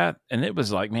think that, and it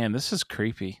was like, man, this is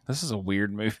creepy. This is a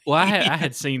weird movie. well, I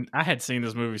had seen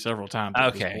this movie several times.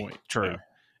 At this Okay, point. true. So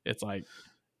it's like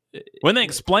When they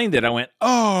explained it, I went,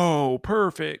 "Oh,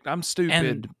 perfect. I'm stupid."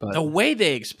 and But the way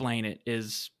they explain it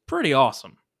is pretty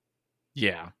awesome.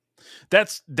 yeah,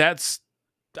 that's.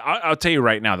 I'll tell you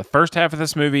right now. The first half of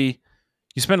this movie,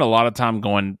 you spend a lot of time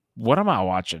going, "What am I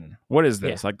watching? What is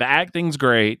this?" Yeah. Like the acting's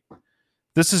great.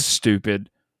 This is stupid.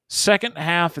 Second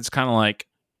half, it's kind of like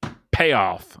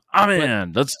payoff. I'm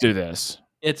in. Let's do this.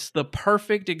 It's the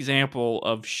perfect example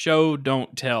of show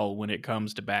don't tell when it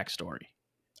comes to backstory.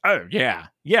 Oh yeah,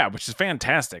 which is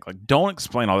fantastic. Like, don't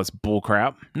explain all this bull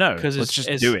crap. No, 'Cause let's just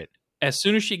it's- do it. As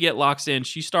soon as she locks in,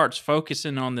 she starts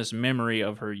focusing on this memory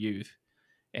of her youth,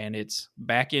 and it's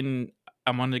back in.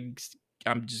 I'm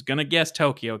just gonna guess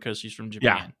Tokyo because she's from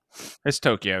Japan. It's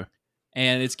Tokyo.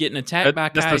 And it's getting attacked by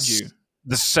That's kaiju.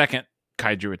 the second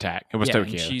kaiju attack. It was And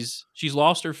Tokyo. she's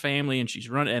lost her family and she's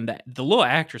running. And the little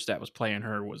actress that was playing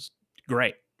her was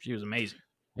great. She was amazing.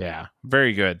 Yeah,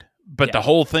 very good. But Yeah. the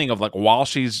whole thing of like while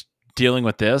she's dealing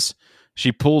with this,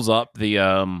 she pulls up the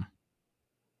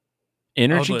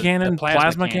energy the cannon,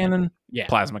 plasma cannon, Yeah.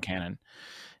 plasma cannon,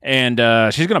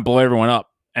 and she's gonna blow everyone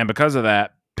up. And because of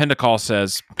that, Pentecost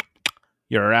says,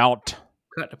 "You're out."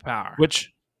 Cut to power.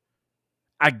 Which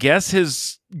I guess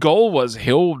his goal was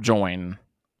he'll join.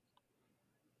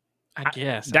 I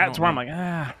guess That's where I'm like,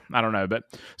 I don't know. But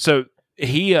so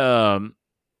he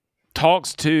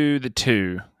talks to the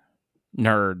two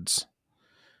nerds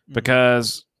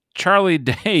because Charlie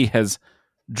Day has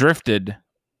drifted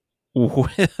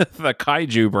with a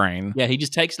kaiju brain. Yeah, he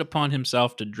just takes it upon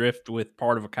himself to drift with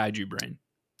part of a kaiju brain.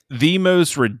 The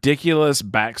most ridiculous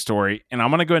backstory. And I'm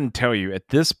going to go ahead and tell you at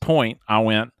this point, I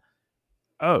went,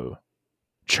 oh,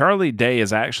 Charlie Day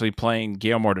is actually playing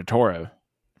Guillermo del Toro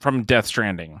from Death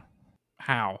Stranding.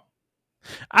 How?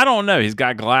 I don't know. He's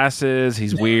got glasses.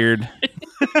 He's weird.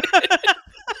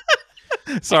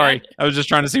 Sorry. I was just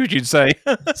trying to see what you'd say.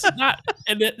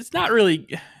 It's not really.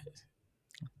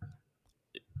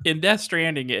 In Death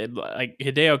Stranding, like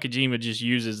Hideo Kojima just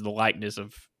uses the likeness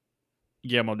of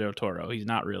Guillermo del Toro. He's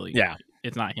not really. Yeah.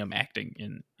 it's not him acting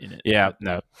in it. Yeah, But,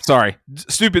 no, sorry,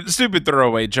 stupid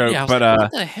throwaway joke. yeah, I was but like,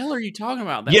 what the hell are you talking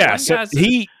about? he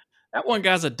That one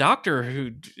guy's a doctor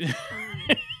who.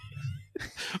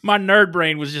 My nerd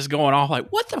brain was just going off like,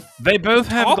 what the? they both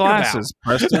have talking glasses,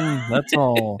 Preston. That's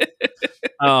all.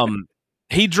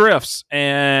 He drifts,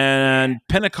 and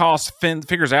Pentecost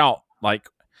figures out like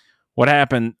what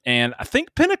happened, and I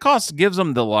think Pentecost gives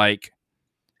him the like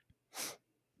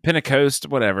Pentecost,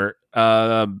 whatever.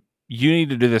 You need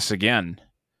to do this again. And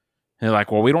they're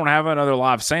like, well, we don't have another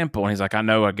live sample, and he's like, I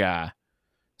know a guy.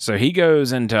 So he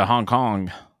goes into Hong Kong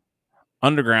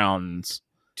undergrounds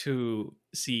to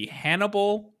see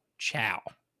Hannibal Chow,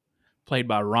 played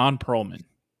by Ron Perlman.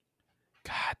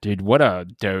 God, dude, what a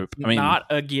dope! I mean, Not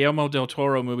a Guillermo del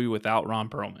Toro movie without Ron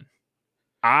Perlman.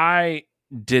 I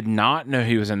did not know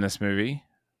he was in this movie.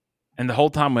 And the whole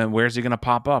time, where's he going to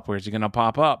pop up? Where's he going to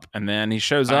pop up? And then he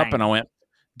shows up, and I went,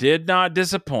 did not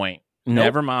disappoint. Nope.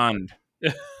 Never mind.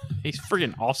 He's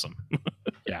freaking awesome.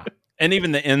 Yeah. And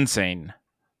even the end scene.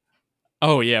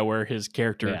 Oh, yeah, where his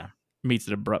character meets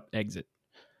an abrupt exit.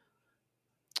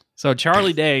 So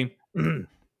Charlie Day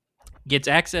gets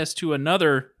access to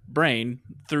another brain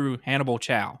through Hannibal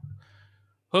Chow.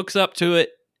 Hooks up to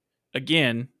it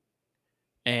again,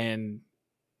 and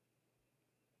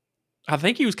I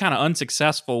think he was kind of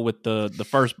unsuccessful with the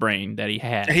first brain that he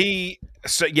had.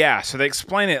 So they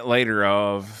explain it later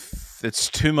of it's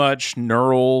too much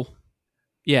neural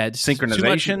it's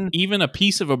synchronization. Even a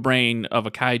piece of a brain of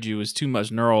a kaiju is too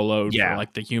much neural load for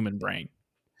like the human brain.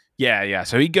 Yeah.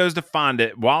 So he goes to find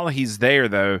it. While he's there,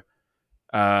 though,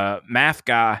 Math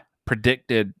Guy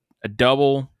predicted a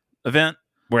double event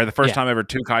where the first time ever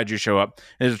two kaiju show up.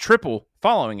 And there's a triple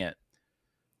following it,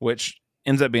 which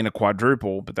ends up being a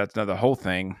quadruple, but that's another whole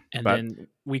thing. And then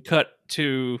we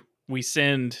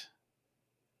send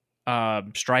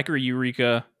Stryker,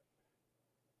 Eureka,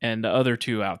 and the other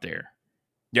two out there.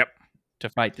 Yep. To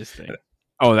fight this thing.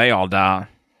 Oh, they all die.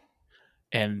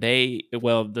 And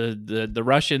the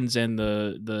Russians and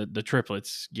the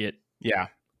triplets get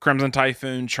Crimson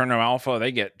Typhoon, Cherno Alpha,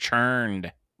 they get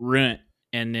churned. Rent.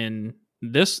 And then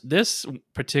this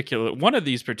particular one of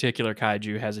these particular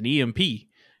kaiju has an EMP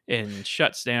and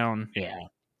shuts down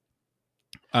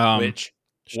which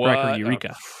Stryker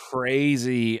Eureka.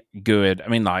 Crazy good. I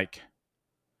mean, like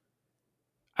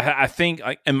I think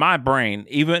like in my brain,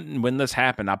 even when this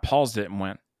happened, I paused it and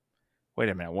went, wait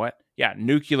a minute, what? Yeah,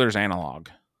 nuclear's analog.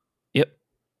 Yep.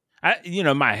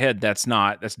 In my head, that's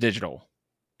digital.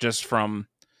 Just from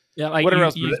like whatever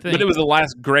else. But it was the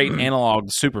last great analog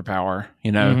superpower,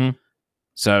 Mm-hmm.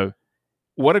 So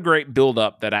what a great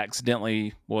build-up that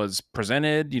accidentally was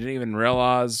presented. You didn't even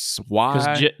realize why.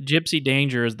 Because Gypsy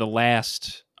Danger is the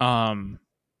last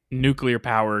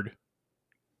nuclear-powered,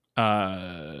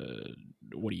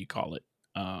 what do you call it?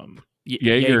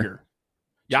 Jaeger.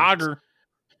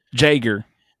 Jaeger.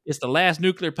 It's the last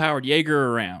nuclear-powered Jaeger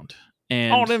around.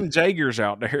 And all them Jaegers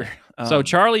out there. So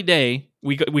Charlie Day,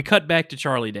 we cut back to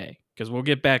Charlie Day, because we'll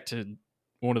get back to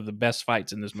one of the best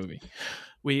fights in this movie.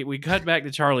 We cut back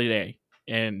to Charlie Day,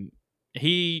 and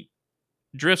he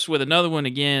drifts with another one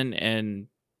again and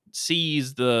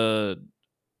sees the...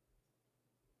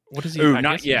 What is he? Ooh,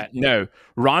 not yet. No.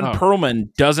 Ron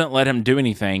Perlman doesn't let him do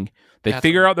anything. They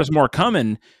figure out there's more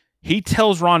coming. He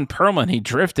tells Ron Perlman he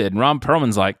drifted, and Ron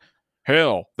Perlman's like,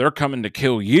 hell, they're coming to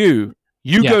kill you.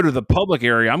 You go to the public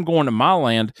area. I'm going to my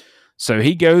land. So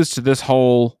he goes to this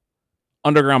whole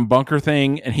underground bunker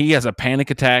thing, and he has a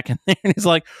panic attack, and he's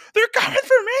like, they're coming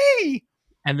for me.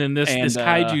 And then this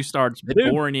kaiju starts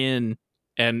boring in,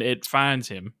 and it finds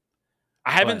him.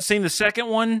 I haven't seen the second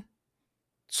one,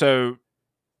 so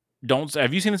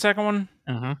have you seen the second one?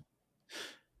 Uh-huh.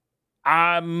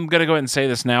 I'm gonna go ahead and say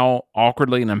this now,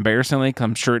 awkwardly and embarrassingly, because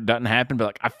I'm sure it doesn't happen.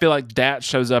 But I feel like that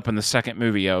shows up in the second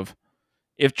movie of,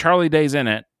 if Charlie Day's in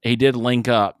it, he did link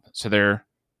up, so they're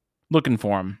looking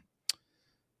for him.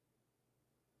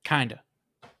 Kinda.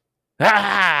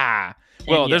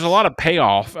 Well, there's a lot of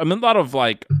payoff. I mean, a lot of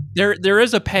like there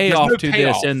is a payoff to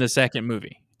this in the second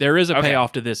movie. There is a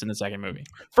payoff to this in the second movie.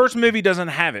 First movie doesn't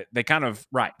have it. They kind of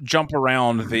jump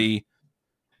around the.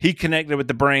 He connected with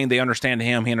the brain. They understand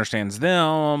him. He understands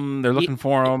them. They're looking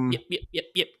for him.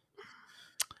 Yep.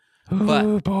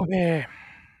 Ooh, boy.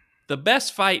 The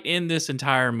best fight in this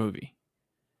entire movie.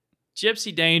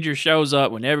 Gypsy Danger shows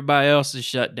up when everybody else is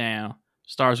shut down,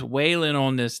 starts wailing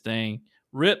on this thing,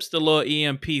 rips the little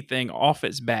EMP thing off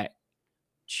its back,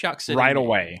 chucks it right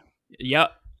away.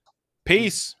 Yep.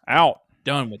 Peace out.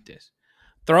 Done with this.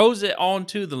 Throws it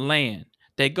onto the land.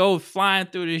 They go flying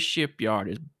through this shipyard.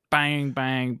 There's bang,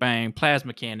 bang, bang,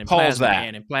 plasma cannon, Pause plasma that.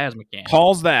 cannon, plasma cannon.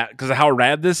 Pause that, because of how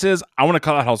rad this is. I want to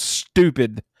call out how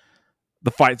stupid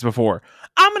the fights before.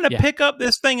 I'm going to pick up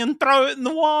this thing and throw it in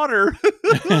the water.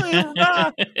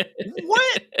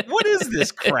 What is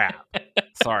this crap?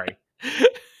 Sorry.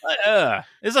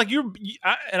 It's like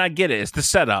and I get it. It's the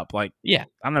setup. Like, Yeah.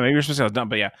 I don't know. Maybe you're supposed to have done,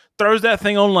 but yeah. Throws that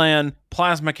thing on land,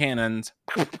 plasma cannons.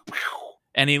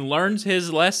 And he learns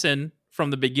his lesson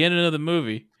from the beginning of the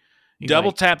movie. He's Double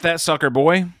like, tap that sucker,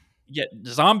 boy. Yeah,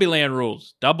 Zombieland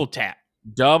rules. Double tap.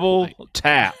 Double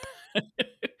tap.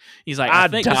 He's like, I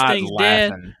think this died thing's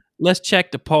dead. laughing. Let's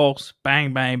check the pulse.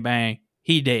 Bang, bang, bang.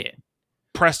 He dead.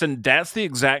 Preston, that's the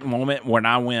exact moment when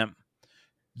I went,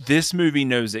 this movie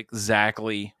knows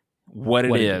exactly what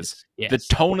it is. Yes. The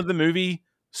tone of the movie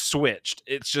switched.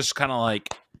 It's just kind of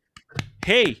like,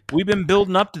 hey, we've been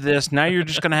building up to this. Now you're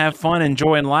just going to have fun,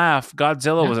 enjoy, and laugh.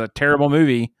 Godzilla was a terrible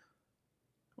movie.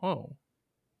 Whoa.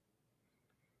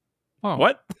 Whoa.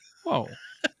 What? Whoa.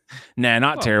 Nah,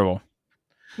 not Whoa. terrible.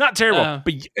 Not terrible.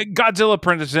 But Godzilla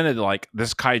presented like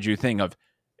this kaiju thing of,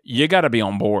 you got to be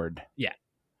on board. Yeah.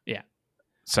 Yeah.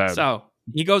 So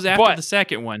he goes after the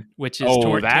second one, which is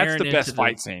that's the best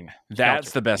fight scene.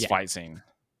 That's the best fight scene.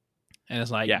 And it's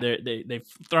like they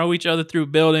throw each other through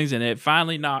buildings, and it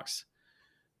finally knocks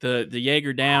the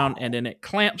Jaeger down, and then it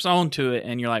clamps onto it,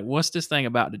 and you're like, what's this thing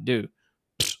about to do?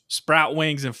 Sprout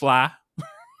wings and fly.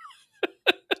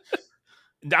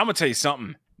 I'm gonna tell you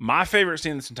something. My favorite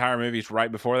scene in this entire movie is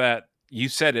right before that. You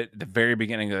said it at the very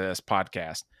beginning of this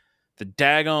podcast. The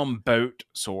daggone boat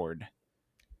sword.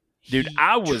 Dude,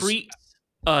 I was treats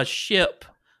a ship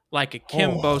like a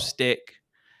Kimbo stick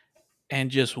and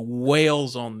just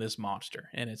wails on this monster.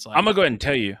 And it's like, I'm gonna go ahead and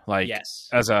tell you, like, yes,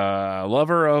 as a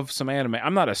lover of some anime,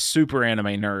 I'm not a super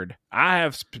anime nerd. I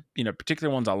have,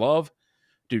 particular ones I love.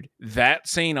 Dude, that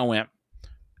scene, I went,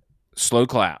 slow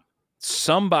clap.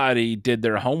 Somebody did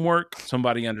their homework.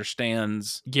 Somebody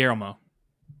understands Guillermo.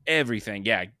 Everything.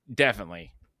 Yeah,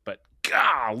 definitely. But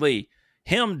golly,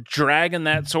 him dragging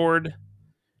that sword.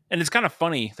 And it's kind of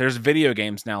funny. There's video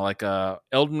games now like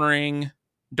Elden Ring,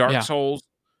 Dark Souls.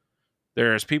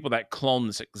 There's people that clone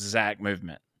this exact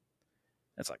movement.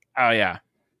 It's like, oh, yeah.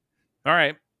 All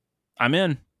right. I'm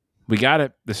in. We got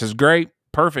it. This is great.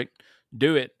 Perfect.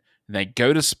 Do it. And they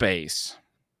go to space.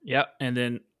 Yep. And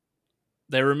then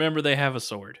they remember they have a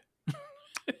sword.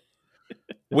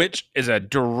 Which is a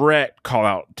direct call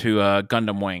out to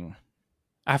Gundam Wing.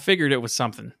 I figured it was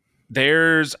something.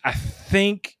 There's, I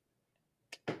think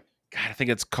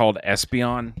it's called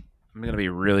Espeon. I'm going to be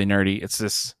really nerdy. It's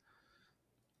this.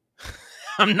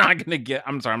 I'm not going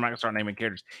to start naming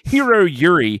characters. Hiro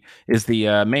Yuri is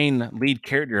the main lead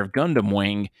character of Gundam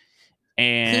Wing.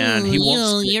 And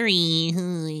Hiro Yuri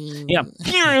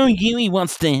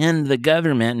wants to end the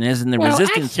government and is in the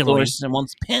resistance force and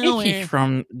wants power. He's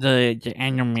from the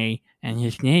anime, and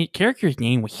his character's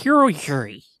name was Hiro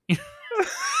Yuri. I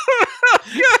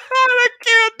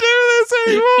can't do this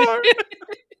anymore.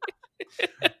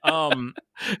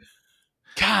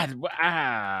 God,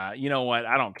 you know what?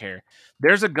 I don't care.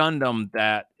 There's a Gundam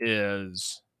that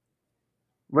is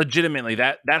legitimately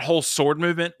that whole sword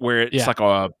movement where it's like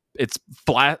it's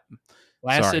flat.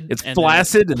 Flaccid. It's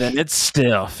flaccid and then it's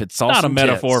stiff. It's not a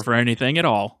metaphor for anything at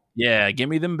all. Yeah, give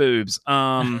me them boobs.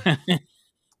 Sorry.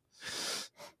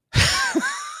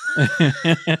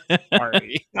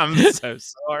 I'm so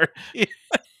sorry.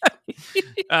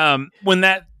 When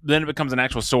that then it becomes an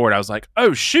actual sword, I was like,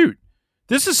 oh shoot,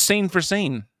 this is scene for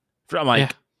scene. I'm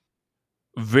like,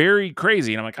 very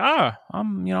crazy. And I'm like, I'm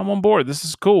on board. This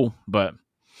is cool. But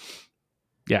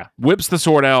yeah, whips the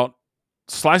sword out,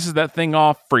 slices that thing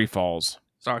off, free falls.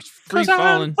 Starts free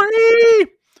falling.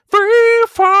 Free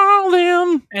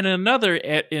falling. And another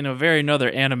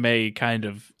anime kind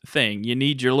of thing. You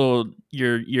need your little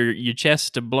your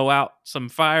chest to blow out some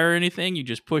fire or anything. You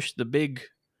just push the big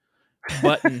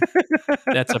button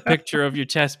that's a picture of your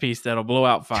chest piece that'll blow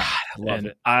out fire.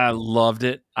 God, I loved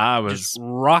it. I was just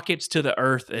rockets to the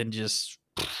earth and just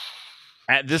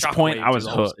at this point I was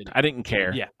hooked. I didn't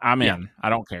care. Yeah, I'm in. I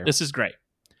don't care. This is great.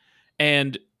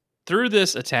 And through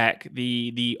this attack,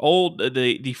 the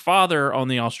father on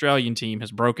the Australian team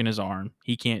has broken his arm.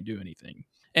 He can't do anything.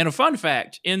 And a fun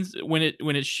fact: when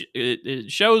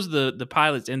it shows the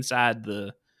pilots inside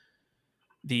the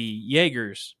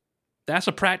Jaegers, that's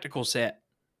a practical set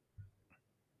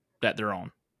that they're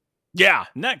on. Yeah,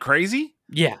 isn't that crazy?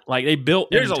 Yeah, like they built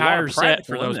an entire set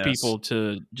for those people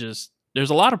to just. There's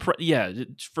a lot of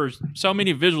for so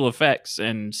many visual effects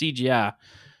and CGI.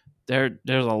 There's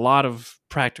a lot of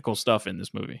practical stuff in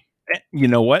this movie. You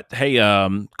know what? Hey,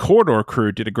 Corridor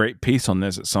Crew did a great piece on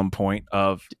this at some point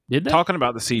of Did they? talking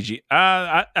about the CG.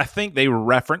 I think they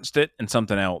referenced it in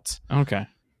something else. Okay.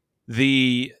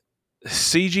 The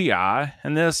CGI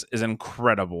in this is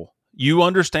incredible. You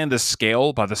understand the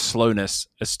scale by the slowness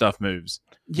as stuff moves.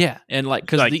 Yeah, and like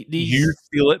because Like these you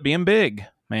feel it being big,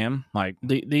 man. Like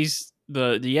the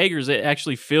Jaegers, it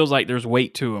actually feels like there's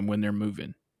weight to them when they're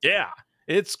moving. yeah,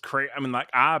 it's crazy. I mean, like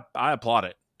I applaud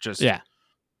it. Just Yeah,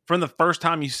 from the first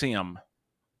time you see them,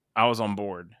 I was on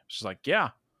board. It's just like yeah,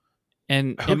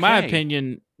 and in my Okay.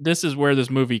 opinion, this is where this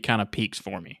movie kind of peaks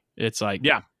for me. It's like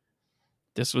yeah.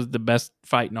 this was the best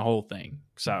fight in the whole thing.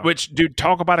 So Which, dude,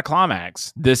 talk about a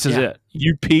climax. This is Yeah. it.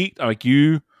 You peaked, like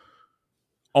you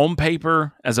on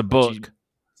paper as a book. you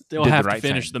still did the have right to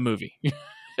finish thing. the movie.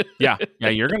 Yeah,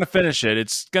 you're gonna finish it.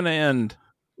 It's gonna end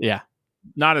Yeah.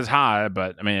 not as high,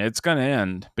 but I mean, it's gonna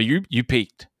end. But you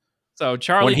peaked So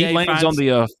Charlie when he Day lands finds, on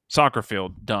the soccer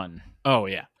field. Done. Oh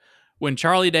yeah. When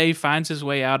Charlie Day finds his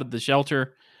way out of the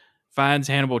shelter, finds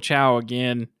Hannibal Chow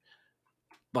again,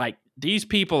 like these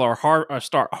people are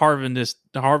start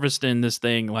harvesting this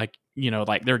thing like, you know,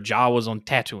 like their jaw was on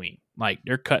Tatooine. Like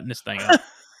they're cutting this thing up.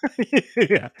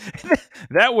 Yeah,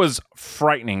 that was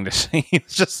frightening to see.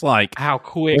 It's just like How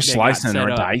quick they're they got slicing set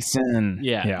or up. dicing.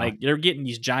 Yeah, like they're getting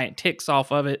these giant ticks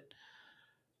off of it.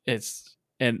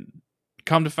 And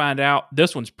come to find out,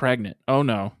 this one's pregnant. Oh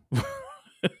no.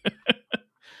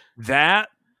 that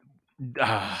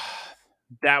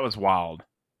that was wild.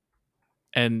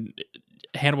 And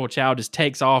Hannibal Chow just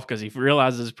takes off because he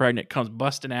realizes he's pregnant, comes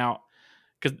busting out.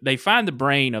 Because they find the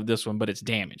brain of this one, but it's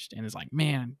damaged. And it's like,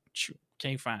 man,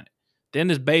 can't find it. Then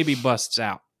this baby busts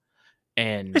out.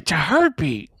 And It's a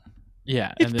heartbeat.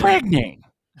 yeah. It's and then pregnant.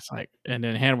 It's like, and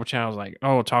then Hannibal Chow's like,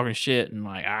 oh, talking shit. And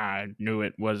like, I knew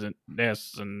it wasn't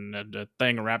this. And the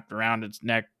thing wrapped around its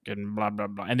neck and blah, blah,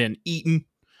 blah. And then eaten.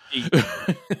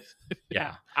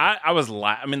 Yeah. I was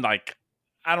I mean, like,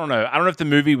 I don't know. I don't know if the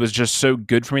movie was just so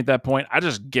good for me at that point. I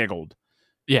just giggled.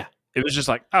 Yeah. It was just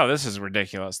like, oh, this is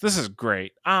ridiculous. This is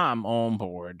great. I'm on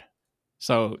board.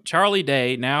 So Charlie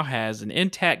Day now has an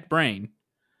intact brain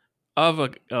of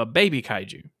a baby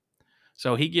kaiju.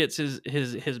 So he gets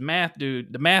his math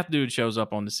dude. The math dude shows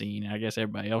up on the scene. I guess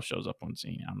everybody else shows up on the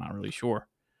scene. I'm not really sure.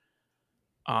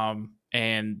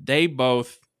 And they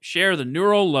both share the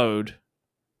neural load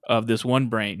of this one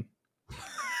brain.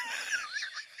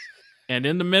 And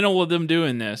in the middle of them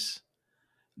doing this,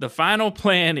 the final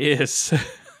plan is...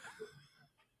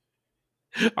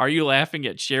 Are you laughing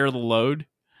at share the load?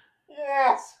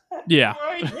 Yes. Yeah.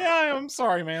 Yeah, I'm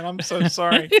sorry, man. I'm so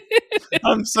sorry.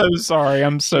 I'm so sorry.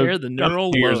 I'm so Share the neural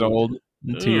I'm 2 years load. old.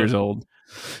 I'm 2 Ugh. years old. And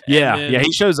Yeah, then- yeah,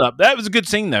 he shows up. That was a good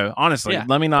scene though, honestly. Yeah.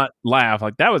 Let me not laugh.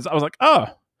 Like I was like, oh,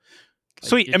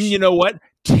 sweet. I mean, you know what?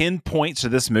 10 points to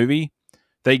this movie.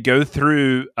 They go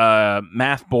through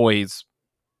Math Boy's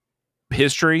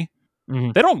history.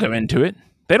 Mhm. They don't go into it.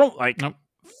 They don't like Nope.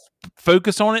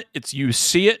 focus on it. It's you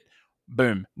see it,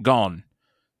 boom, gone.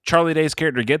 Charlie Day's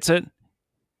character gets it.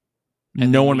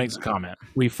 And No then one we- makes a comment.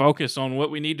 We focus on what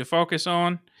we need to focus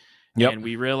on. Yep. And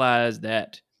we realize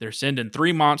that they're sending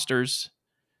 3 monsters,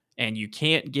 and you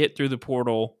can't get through the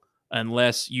portal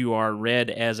unless you are read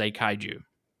as a kaiju.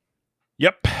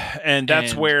 Yep. And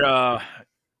that's And- where I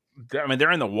mean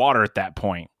they're in the water at that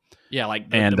point. Yeah, like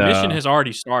And, the mission has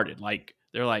already started. Like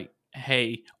they're like,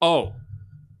 hey,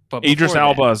 but Idris before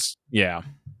that, Elba's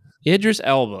Idris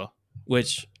Elba,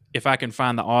 which if I can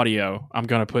find the audio, I'm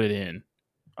gonna put it in,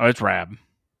 Oh, it's rab.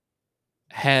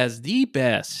 has the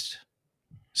best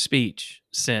speech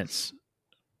since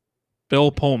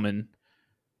Bill Pullman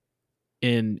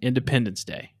in Independence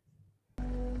Day.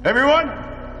 Everyone,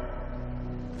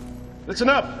 listen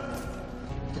up.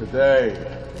 Today,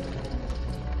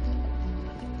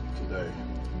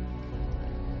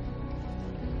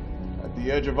 at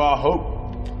the edge of our hope,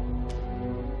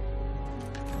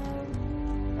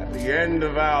 at the end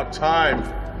of our time,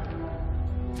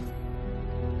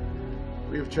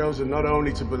 we have chosen not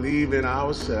only to believe in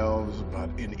ourselves, but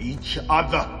in each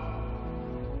other.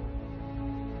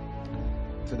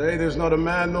 Today, there's not a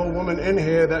man nor woman in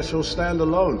here that shall stand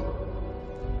alone.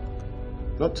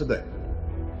 Not today.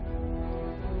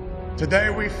 Today,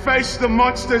 we face the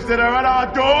monsters that are at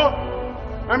our door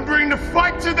and bring the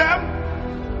fight to them.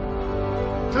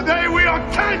 Today, we are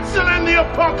canceling the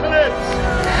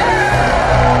apocalypse.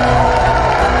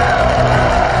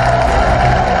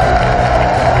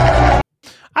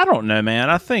 I don't know, man.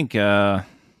 I think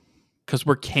Because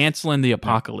we're canceling the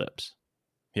apocalypse.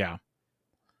 yeah.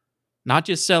 Not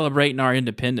just celebrating our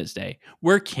Independence Day.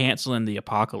 We're canceling the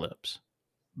apocalypse.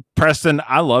 Preston,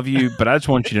 I love you, but I just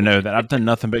want you to know that I've done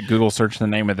nothing but Google search the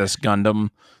name of this Gundam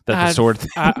that the sword.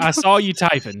 I saw you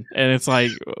typing, and it's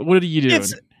like, what are you doing?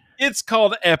 It's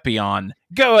called Epion.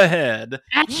 Go ahead.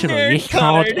 Actually, it's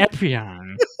called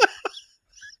Epion.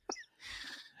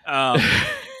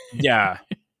 Yeah.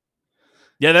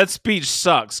 Yeah, that speech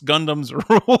sucks. Gundams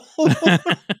rule.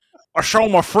 I saw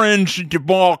my friends at the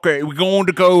market. We're going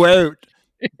to go out.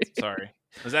 Sorry.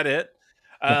 Was that it?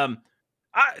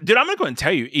 Dude, I'm going to go and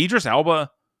tell you, Idris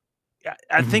Elba,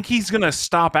 I think he's going to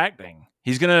stop acting.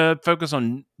 He's going to focus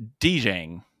on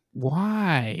DJing.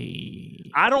 Why?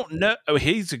 I don't know. Oh,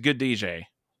 he's a good DJ.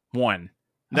 One.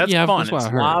 That's fun. That's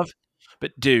it's live.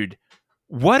 But, dude,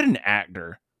 what an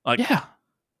actor. Like, yeah.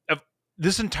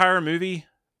 This entire movie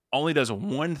only does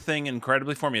one thing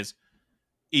incredibly for me is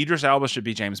Idris Elba should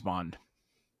be James Bond.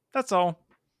 That's all.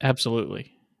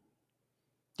 Absolutely.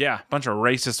 Yeah, a bunch of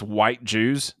racist white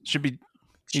Jews should be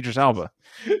Idris Elba.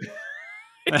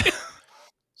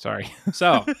 Sorry.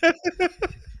 So,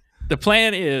 the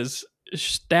plan is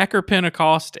Stacker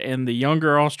Pentecost and the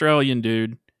younger Australian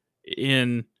dude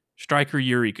in Striker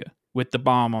Eureka with the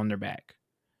bomb on their back.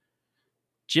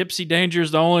 Gypsy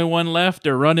Danger's the only one left.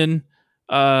 They're running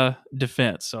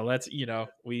defense. So let's,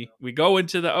 we go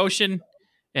into the ocean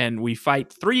and we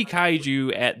fight 3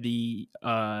 kaiju at the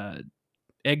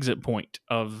exit point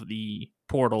of the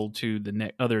portal to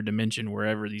the other dimension,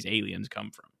 wherever these aliens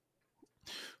come from.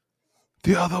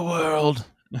 The other world.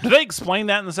 Do they explain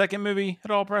that in the second movie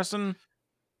at all, Preston?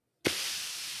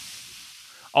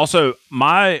 Also,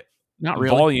 my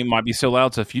volume might be so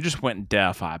loud, so if you just went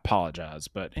deaf, I apologize.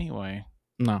 But anyway.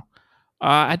 No.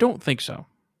 I don't think so.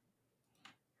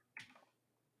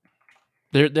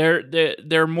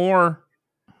 They're more.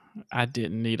 I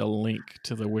didn't need a link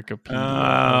to the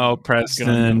Wikipedia. Oh,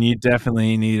 Preston, you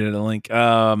definitely needed a link.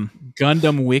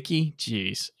 Gundam Wiki?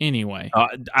 Jeez. Anyway.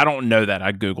 I don't know that.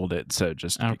 I Googled it, so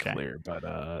just to be clear. But,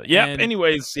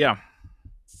 anyways, yeah.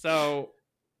 So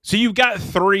you've got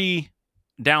 3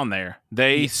 down there.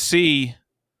 They see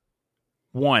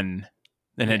 1,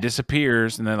 then it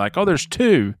disappears, and they're like, oh, there's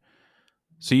 2.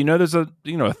 So there's a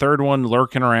third one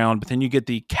lurking around, but then you get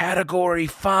the Category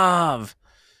 5.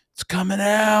 It's coming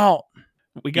out.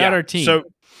 We got our team. So,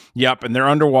 and they're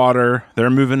underwater. They're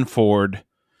moving forward.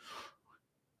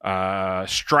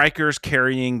 Striker's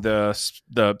carrying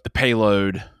the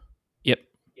payload. Yep.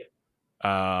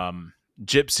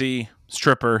 Gypsy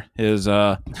Stripper is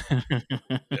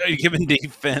giving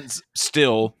defense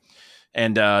still,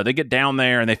 and they get down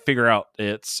there and they figure out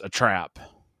it's a trap.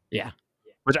 Yeah.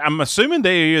 Which I'm assuming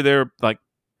they're like,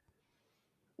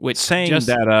 saying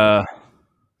that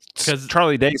because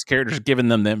Charlie Day's character's giving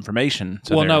them the information.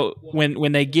 So no,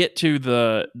 when they get to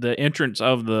the entrance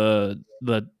of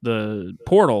the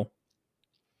portal,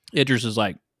 Idris is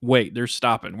like, "Wait, they're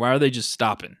stopping. Why are they just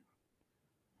stopping?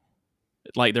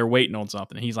 Like they're waiting on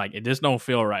something." He's like, "This don't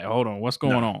feel right. Hold on, what's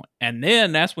going on?" And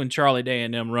then that's when Charlie Day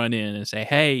and them run in and say,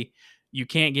 "Hey, you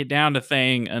can't get down to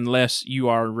thing unless you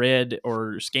are read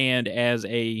or scanned as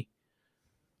a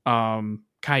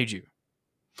kaiju."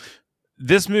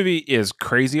 This movie is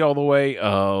crazy all the way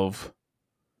of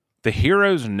the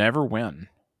heroes never win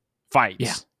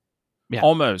fights. Yeah.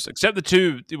 Almost. Except the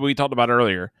 2 we talked about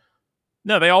earlier.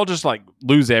 No, they all just like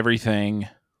lose everything.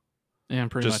 Yeah,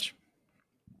 pretty much.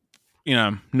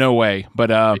 No way.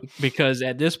 But because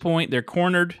at this point they're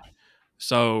cornered,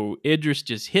 so Idris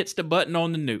just hits the button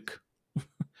on the nuke.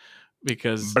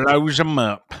 Because blows them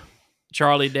up.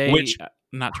 Charlie Day,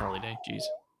 not Charlie Day. Jeez,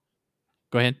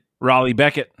 go ahead. Raleigh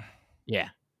Beckett. Yeah,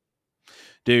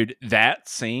 dude, that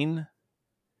scene.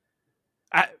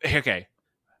 Okay,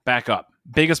 back up.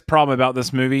 Biggest problem about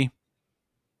this movie: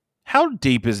 how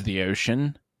deep is the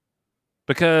ocean?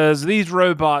 Because these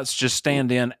robots just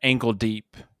stand in ankle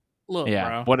deep. Look,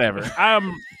 bro. Whatever.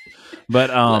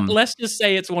 But let's just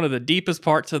say it's one of the deepest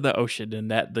parts of the ocean,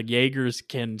 and that the Jaegers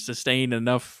can sustain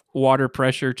enough water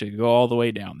pressure to go all the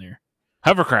way down there.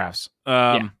 Hovercrafts.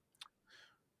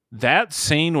 That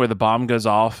scene where the bomb goes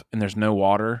off and there's no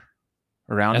water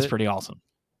around That's pretty awesome.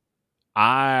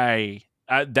 I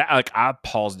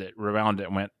paused it, rewound it,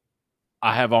 and went,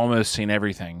 I have almost seen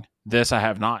everything. This I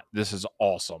have not. This is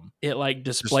awesome. It like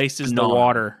displaces the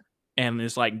water and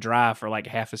it's like dry for like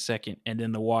half a second, and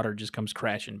then the water just comes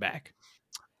crashing back.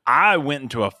 I went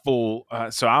into a full I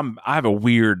have a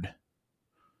weird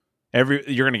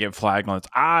you're gonna get flagged on this.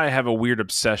 I have a weird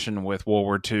obsession with World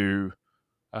War II,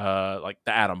 like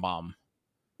the atom bomb.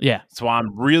 Yeah. So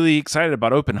I'm really excited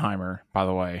about Oppenheimer, by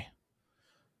the way.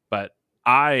 But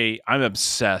I'm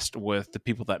obsessed with the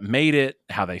people that made it,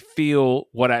 how they feel,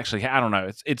 what actually I don't know.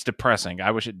 It's depressing.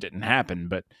 I wish it didn't happen,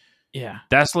 but Yeah.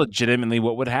 That's legitimately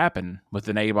what would happen with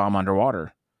an A-bomb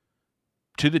underwater.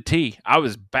 To the T. I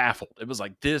was baffled. It was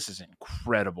like, this is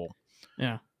incredible.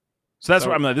 Yeah. So that's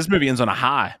why I'm like, this movie ends on a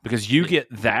high because you get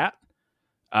that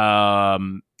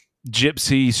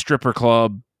gypsy stripper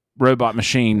club robot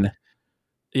machine.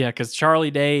 Yeah, because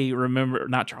Charlie Day,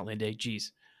 not Charlie Day,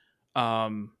 geez.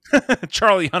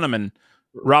 Charlie Hunnam,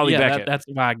 Raleigh Beckett. That's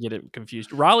why I get it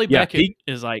confused. Raleigh Beckett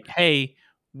is like, hey,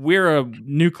 we're a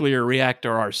nuclear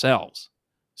reactor ourselves.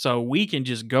 So we can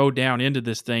just go down into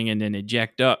this thing and then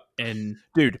eject up. And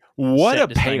dude, what a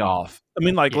payoff. I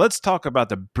mean, like, let's talk about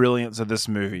the brilliance of this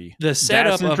movie. The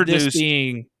setup of this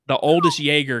being the oldest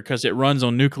Jaeger because it runs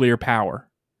on nuclear power.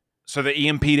 So the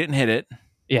EMP didn't hit it.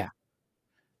 Yeah.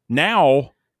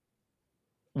 Now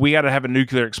we got to have a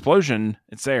nuclear explosion.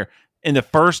 It's there. In the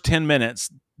first 10 minutes,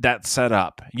 that's set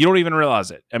up. You don't even realize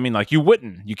it. I mean, like, you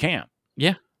wouldn't. You can't.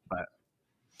 Yeah. But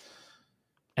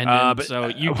and then, so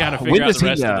you kind of figure out the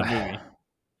rest of the movie.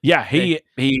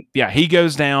 Yeah, he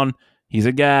goes down. He's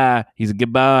a guy. He's a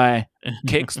goodbye.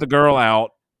 Kicks the girl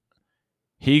out.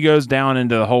 He goes down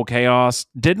into the whole chaos.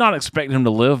 Did not expect him to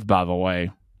live, by the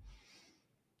way.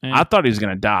 Yeah. I thought he was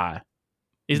going to die.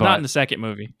 He's not in the second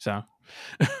movie, so.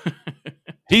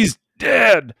 He's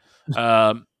dead.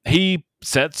 He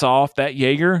sets off that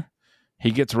Jaeger.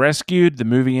 He gets rescued. The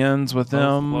movie ends with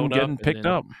them getting picked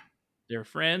up. They're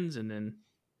friends, and then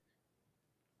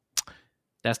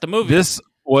that's the movie. This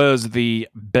was the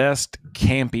best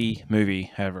campy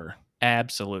movie ever.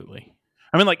 Absolutely.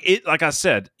 I mean, like I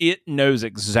said, it knows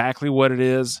exactly what it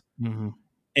is. Mm-hmm.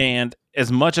 And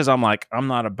as much as I'm like, I'm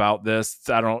not about this,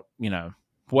 I don't,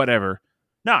 whatever.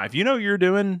 No, if you know what you're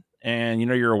doing and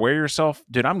you're aware of yourself,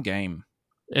 dude, I'm game.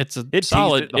 It's a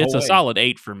solid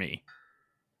 8 for me.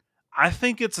 I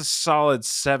think it's a solid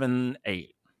 7,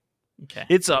 8. Okay.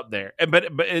 It's up there. But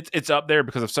it's up there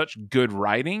because of such good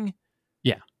writing.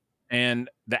 Yeah. And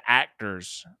the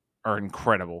actors are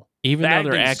incredible. Even though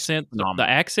their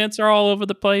accents are all over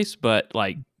the place, but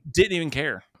like didn't even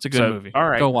care. It's a good movie. All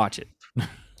right. Go watch it.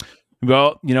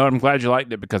 Well, I'm glad you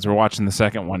liked it because we're watching the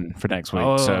second one for next week.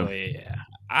 Oh, yeah.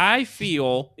 I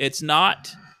feel it's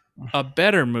not a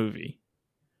better movie,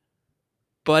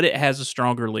 but it has a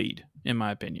stronger lead, in my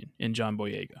opinion, in John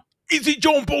Boyega. Is it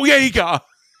John Boyega?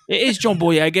 It is John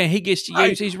Boyega. He gets to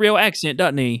use his real accent,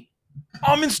 doesn't he?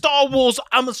 I'm in Star Wars.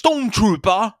 I'm a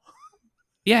stormtrooper.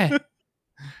 Yeah.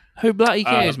 Who bloody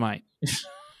cares, mate?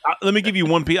 Let me give you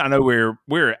one piece. I know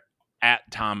we're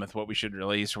at time with what we should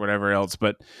release or whatever else,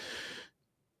 but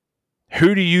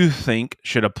who do you think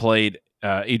should have played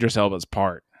Idris Elba's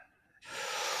part?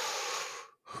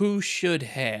 Who should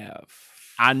have?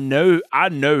 I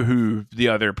know who the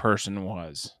other person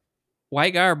was.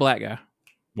 White guy or black guy?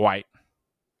 White.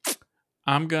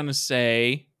 I'm gonna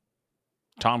say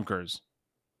Tom Cruise.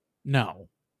 No.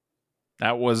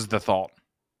 That was the thought.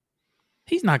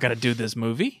 He's not gonna do this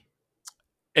movie.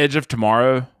 Edge of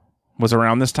Tomorrow was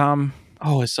around this time.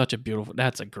 Oh, it's such a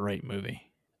that's a great movie.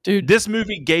 Dude, this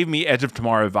movie gave me Edge of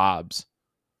Tomorrow vibes.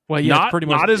 Well, yeah, pretty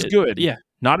much not as good. Yeah.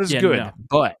 Not as good, no.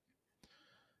 but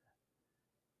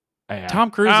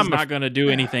Tom Cruise is not going to do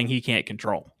anything he can't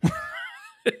control.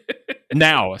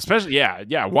 Now, especially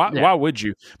why would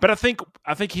you? But I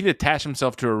think he'd attach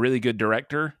himself to a really good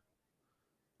director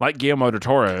like Guillermo del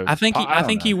Toro. I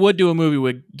think he would do a movie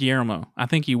with Guillermo. I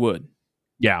think he would.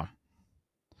 Yeah.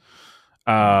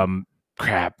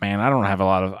 Crap, man. I have a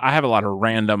lot of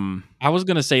random. I was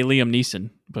going to say Liam Neeson,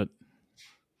 but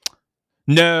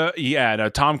no.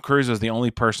 Tom Cruise was the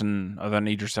only person other than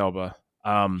Idris Elba.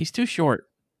 He's too short.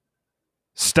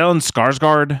 Stellan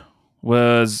Skarsgård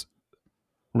was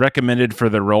recommended for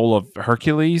the role of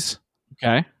Hercules.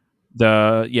 Okay.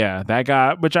 That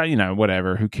guy, which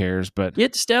whatever, who cares? But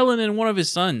get Stellan and one of his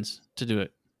sons to do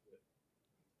it.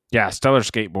 Yeah, Stellar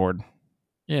Skateboard.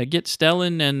 Yeah, get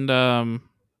Stellan and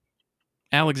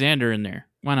Alexander in there.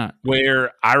 Why not?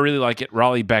 Where I really like it,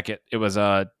 Raleigh Beckett. It was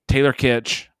Taylor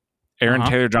Kitsch, Aaron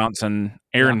Taylor Johnson,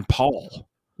 Aaron Paul,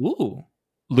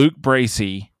 Luke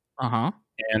Bracey,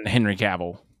 and Henry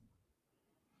Cavill.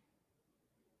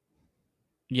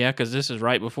 Yeah, because this is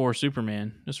right before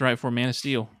Superman. This is right before Man of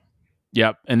Steel.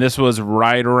 Yep, and this was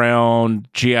right around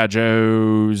G.I.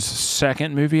 Joe's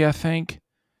second movie, I think.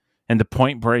 And the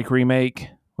Point Break remake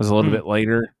was a little bit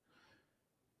later.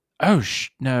 Oh,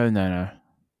 no.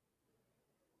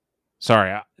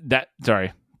 Sorry.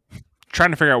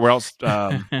 Trying to figure out where else.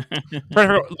 Trying to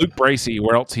figure out Luke Bracey,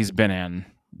 where else he's been in.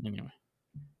 Anyway.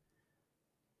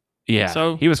 Yeah,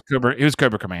 so he was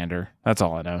Cobra Commander. That's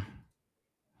all I know.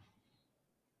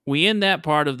 We end that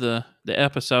part of the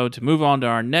episode to move on to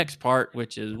our next part,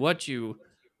 which is what you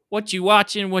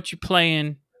watching, what you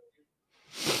playing,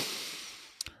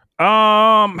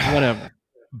 Whatever.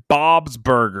 Bob's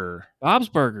Burger. Bob's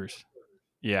Burgers.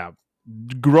 Yeah,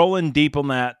 rolling deep on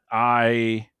that.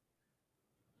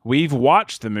 We've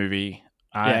watched the movie.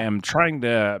 I am trying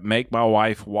to make my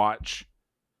wife watch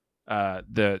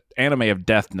the anime of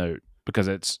Death Note because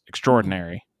it's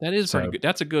extraordinary. That is pretty good.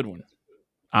 That's a good one.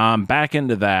 I'm back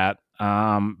into that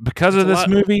because of this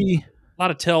movie. A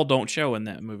lot of tell don't show in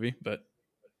that movie, but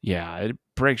yeah, it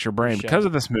breaks your brain because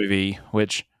of this movie.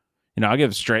 Which I'll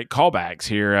give straight callbacks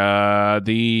here.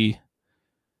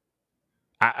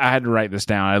 I had to write this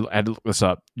down. I had to look this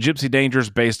up. Gypsy Danger is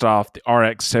based off the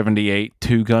RX-78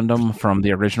 2 Gundam from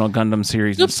the original Gundam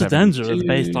series. Gypsy Danger is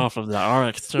based off of the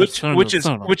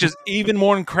RX-78, which is even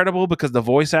more incredible because the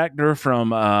voice actor from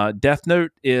Death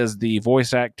Note is the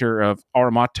voice actor of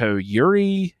Aramato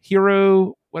Yuri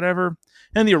Hiro, whatever,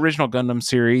 in the original Gundam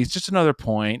series. Just another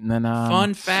point. And then,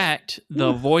 fun fact: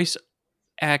 the voice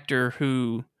actor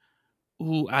who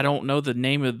I don't know the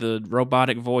name of the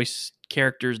robotic voice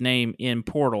character's name in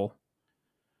Portal.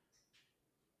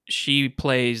 She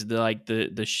plays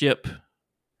the ship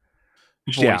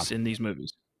voice in these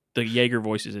movies. The Jaeger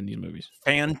voices in these movies.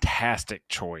 Fantastic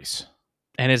choice.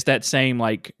 And it's that same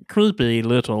creepy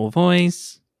little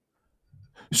voice.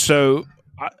 So,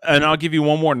 and I'll give you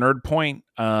one more nerd point.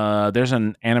 There's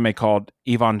an anime called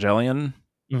Evangelion.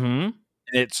 Mm-hmm.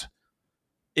 It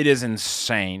is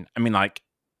insane. I mean,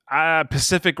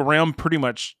 Pacific Rim pretty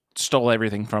much stole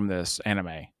everything from this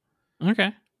anime.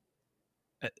 Okay.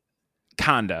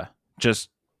 Kinda. Just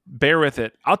bear with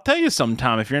it. I'll tell you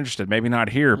sometime if you're interested. Maybe not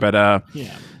here, but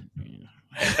yeah.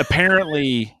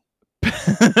 Apparently,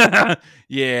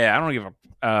 yeah, I don't give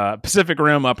a Pacific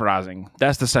Rim Uprising.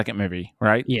 That's the second movie,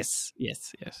 right? Yes.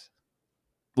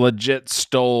 Legit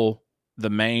stole the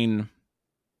main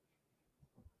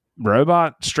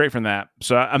robot straight from that.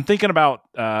 So I'm thinking about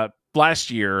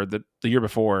last year, the year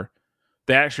before,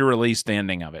 they actually released the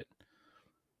ending of it.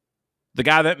 The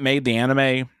guy that made the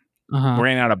anime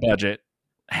ran out of budget,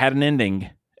 had an ending.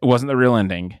 It wasn't the real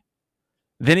ending.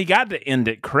 Then he got to end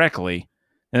it correctly.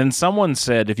 And then someone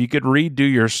said, if you could redo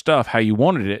your stuff how you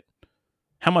wanted it,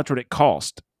 how much would it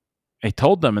cost? I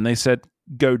told them, and they said,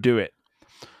 go do it.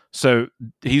 So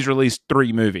he's released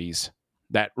 3 movies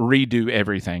that redo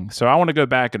everything. So I want to go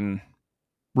back and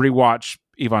rewatch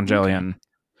Evangelion. Okay.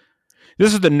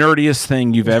 This is the nerdiest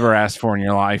thing you've ever asked for in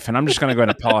your life, and I'm just going to go ahead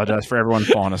and apologize for everyone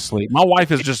falling asleep. My wife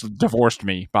has just divorced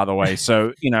me, by the way,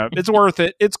 so it's worth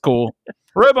it. It's cool.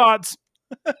 Robots.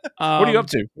 What are you up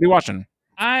to? What are you watching?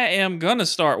 I am going to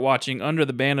start watching Under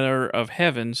the Banner of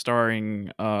Heaven, starring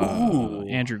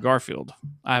Andrew Garfield.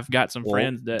 I've got some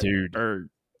friends that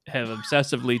have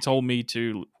obsessively told me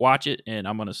to watch it, and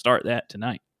I'm going to start that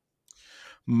tonight.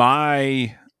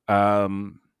 My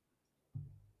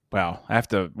well, I have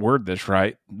to word this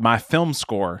right. My film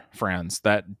score friends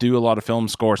that do a lot of film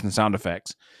scores and sound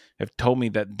effects have told me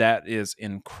that is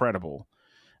incredible.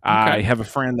 Okay. I have a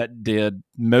friend that did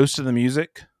most of the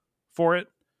music for it.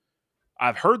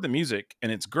 I've heard the music and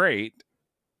it's great.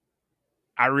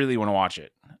 I really want to watch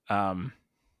it.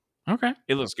 Okay.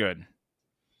 It looks good.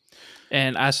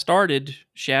 And I started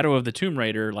Shadow of the Tomb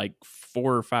Raider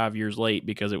 4 or 5 years late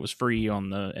because it was free on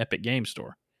the Epic Games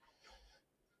Store.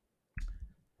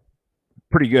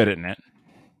 Pretty good, isn't it?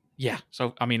 Yeah.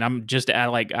 So I mean, I'm just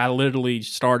I literally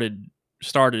started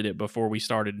it before we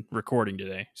started recording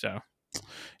today. So,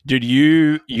 dude,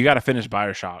 you got to finish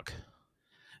BioShock.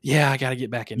 Yeah, I got to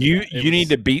get back into it. You need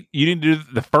to do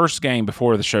the first game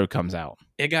before the show comes out.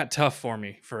 It got tough for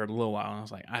me for a little while. I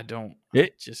was like,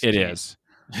 It is.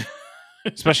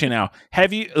 Especially now.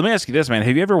 Let me ask you this, man.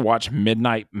 Have you ever watched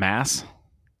Midnight Mass?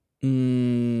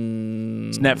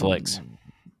 It's Netflix.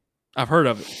 I've heard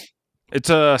of it. It's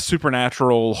a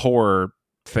supernatural horror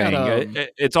thing.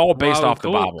 It's all based off the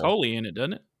Bible. Coley in it,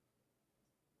 doesn't it?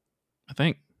 I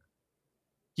think.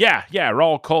 Yeah,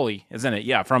 Raul Coley is in it.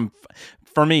 Yeah, from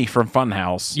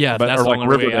Funhouse. Yeah, that's the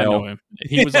only way I know him.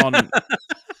 He was on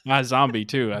My Zombie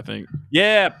too, I think.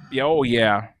 Yeah. Oh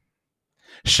yeah.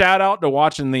 Shout out to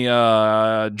watching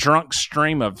the drunk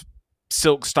stream of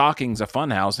Silk Stockings of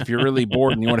Funhouse. If you're really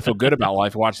bored and you want to feel good about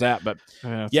life, watch that. But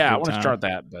I want to start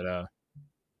that. But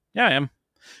yeah, I am.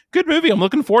 Good movie. I'm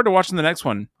looking forward to watching the next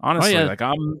one. Honestly,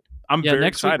 I'm very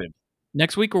excited.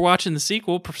 Next week we're watching the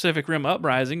sequel, Pacific Rim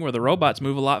Uprising, where the robots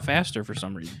move a lot faster for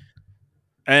some reason.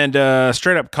 And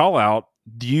straight up call out,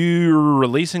 you're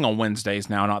releasing on Wednesdays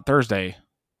now, not Thursday.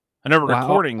 I know we're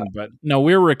recording, but no,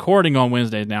 we're recording on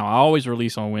Wednesdays now. I always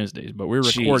release on Wednesdays, but we're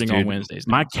recording on Wednesdays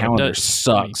now. My calendar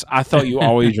sucks. I thought you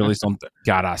always released on.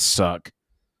 God, I suck.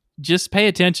 just pay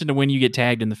attention to when you get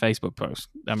tagged in the Facebook post.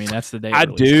 I mean, that's the day. I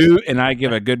do, and I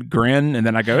give a good grin, and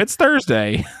then I go, "It's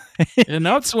Thursday."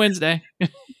 No, it's Wednesday. All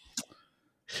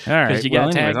right, Because you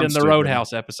got tagged in the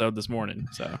Roadhouse episode this morning.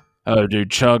 So, oh, dude,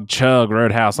 chug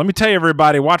Roadhouse. Let me tell you,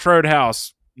 everybody, watch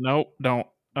Roadhouse. nope, don't.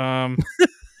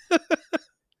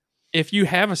 If you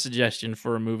have a suggestion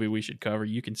for a movie we should cover,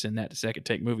 you can send that to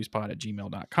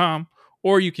secondtakemoviespod@gmail.com,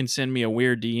 or you can send me a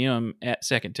weird DM at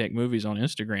Second Take Movies on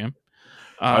Instagram.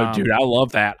 Oh, dude, I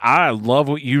love that. I love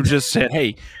what you just said.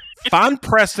 Hey, find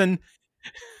Preston.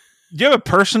 Do you have a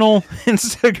personal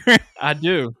Instagram? I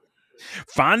do.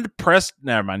 Find Preston.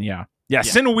 Never mind. Yeah.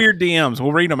 Send weird DMs.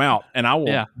 We'll read them out, and I will.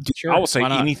 Yeah, sure. I will say Why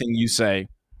not? anything you say.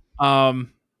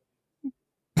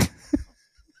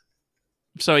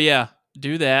 So yeah,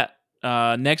 do that.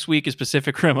 Next week is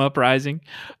Pacific Rim Uprising.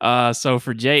 So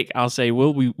for Jake, I'll say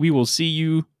we will see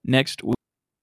you next week.